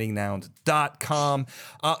 fascinatingnouns.com.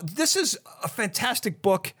 This is a fantastic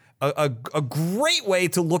book. A great way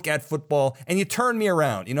to look at football, and you turned me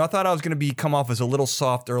around. I thought I was going to come off as a little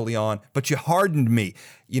soft early on, but you hardened me.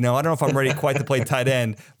 I don't know if I'm ready quite to play tight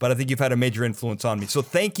end, but I think you've had a major influence on me. So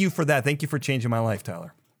thank you for that. Thank you for changing my life,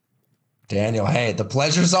 Tyler. Daniel, hey, the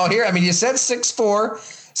pleasure's all here. You said 6'4",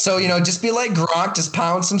 so, just be like Gronk, just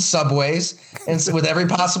pound some Subways and with every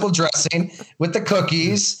possible dressing, with the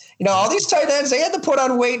cookies. All these tight ends, they had to put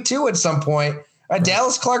on weight too at some point.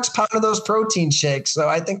 Dallas Clark's pounding those protein shakes, so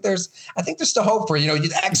I think there's still hope for you.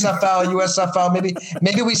 XFL, USFL,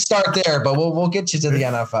 maybe we start there, but we'll get you to the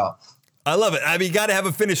NFL. I love it. You got to have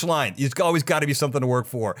a finish line. It's always got to be something to work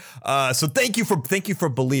for. So thank you for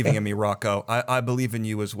believing in me, Rocco. I believe in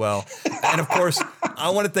you as well. And of course, I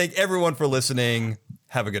want to thank everyone for listening.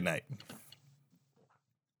 Have a good night.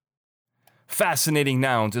 Fascinating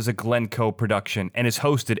Nouns is a Glencoe production and is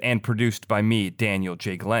hosted and produced by me, Daniel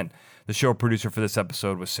J. Glenn. The show producer for this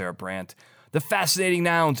episode was Sarah Brandt. The Fascinating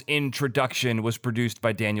Nouns introduction was produced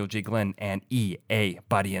by Daniel J. Glenn and E.A.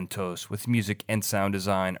 Barrientos, with music and sound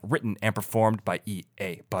design written and performed by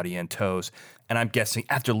E.A. Barrientos. And I'm guessing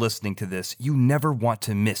after listening to this, you never want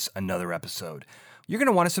to miss another episode. you're going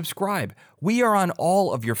to want to subscribe. We are on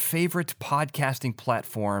all of your favorite podcasting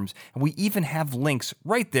platforms, and we even have links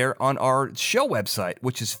right there on our show website,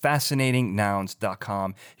 which is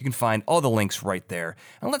fascinatingnouns.com. You can find all the links right there.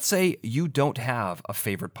 And let's say you don't have a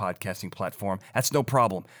favorite podcasting platform. That's no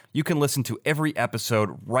problem. You can listen to every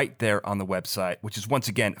episode right there on the website, which is once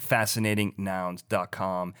again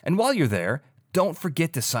fascinatingnouns.com. And while you're there, don't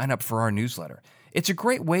forget to sign up for our newsletter. It's a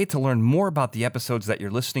great way to learn more about the episodes that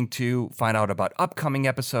you're listening to, find out about upcoming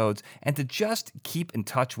episodes, and to just keep in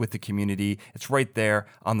touch with the community. It's right there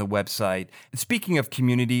on the website. And speaking of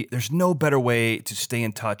community, there's no better way to stay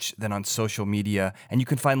in touch than on social media, and you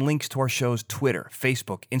can find links to our show's Twitter,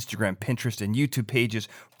 Facebook, Instagram, Pinterest, and YouTube pages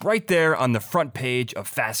right there on the front page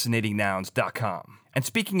of fascinatingnouns.com. And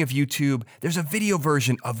speaking of YouTube, there's a video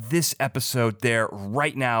version of this episode there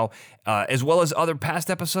right now, as well as other past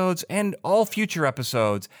episodes and all future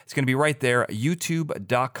episodes. It's going to be right there,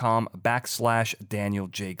 youtube.com/Daniel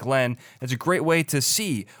J. Glenn. It's a great way to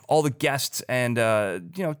see all the guests and,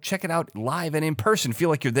 check it out live and in person. Feel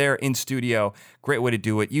like you're there in studio. Great way to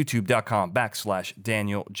do it,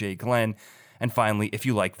 youtube.com/Daniel J. Glenn. And finally, if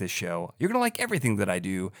you like this show, you're going to like everything that I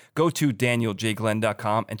do. Go to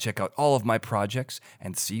danieljglenn.com and check out all of my projects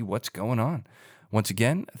and see what's going on. Once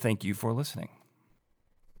again, thank you for listening.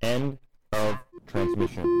 End of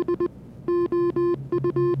transmission.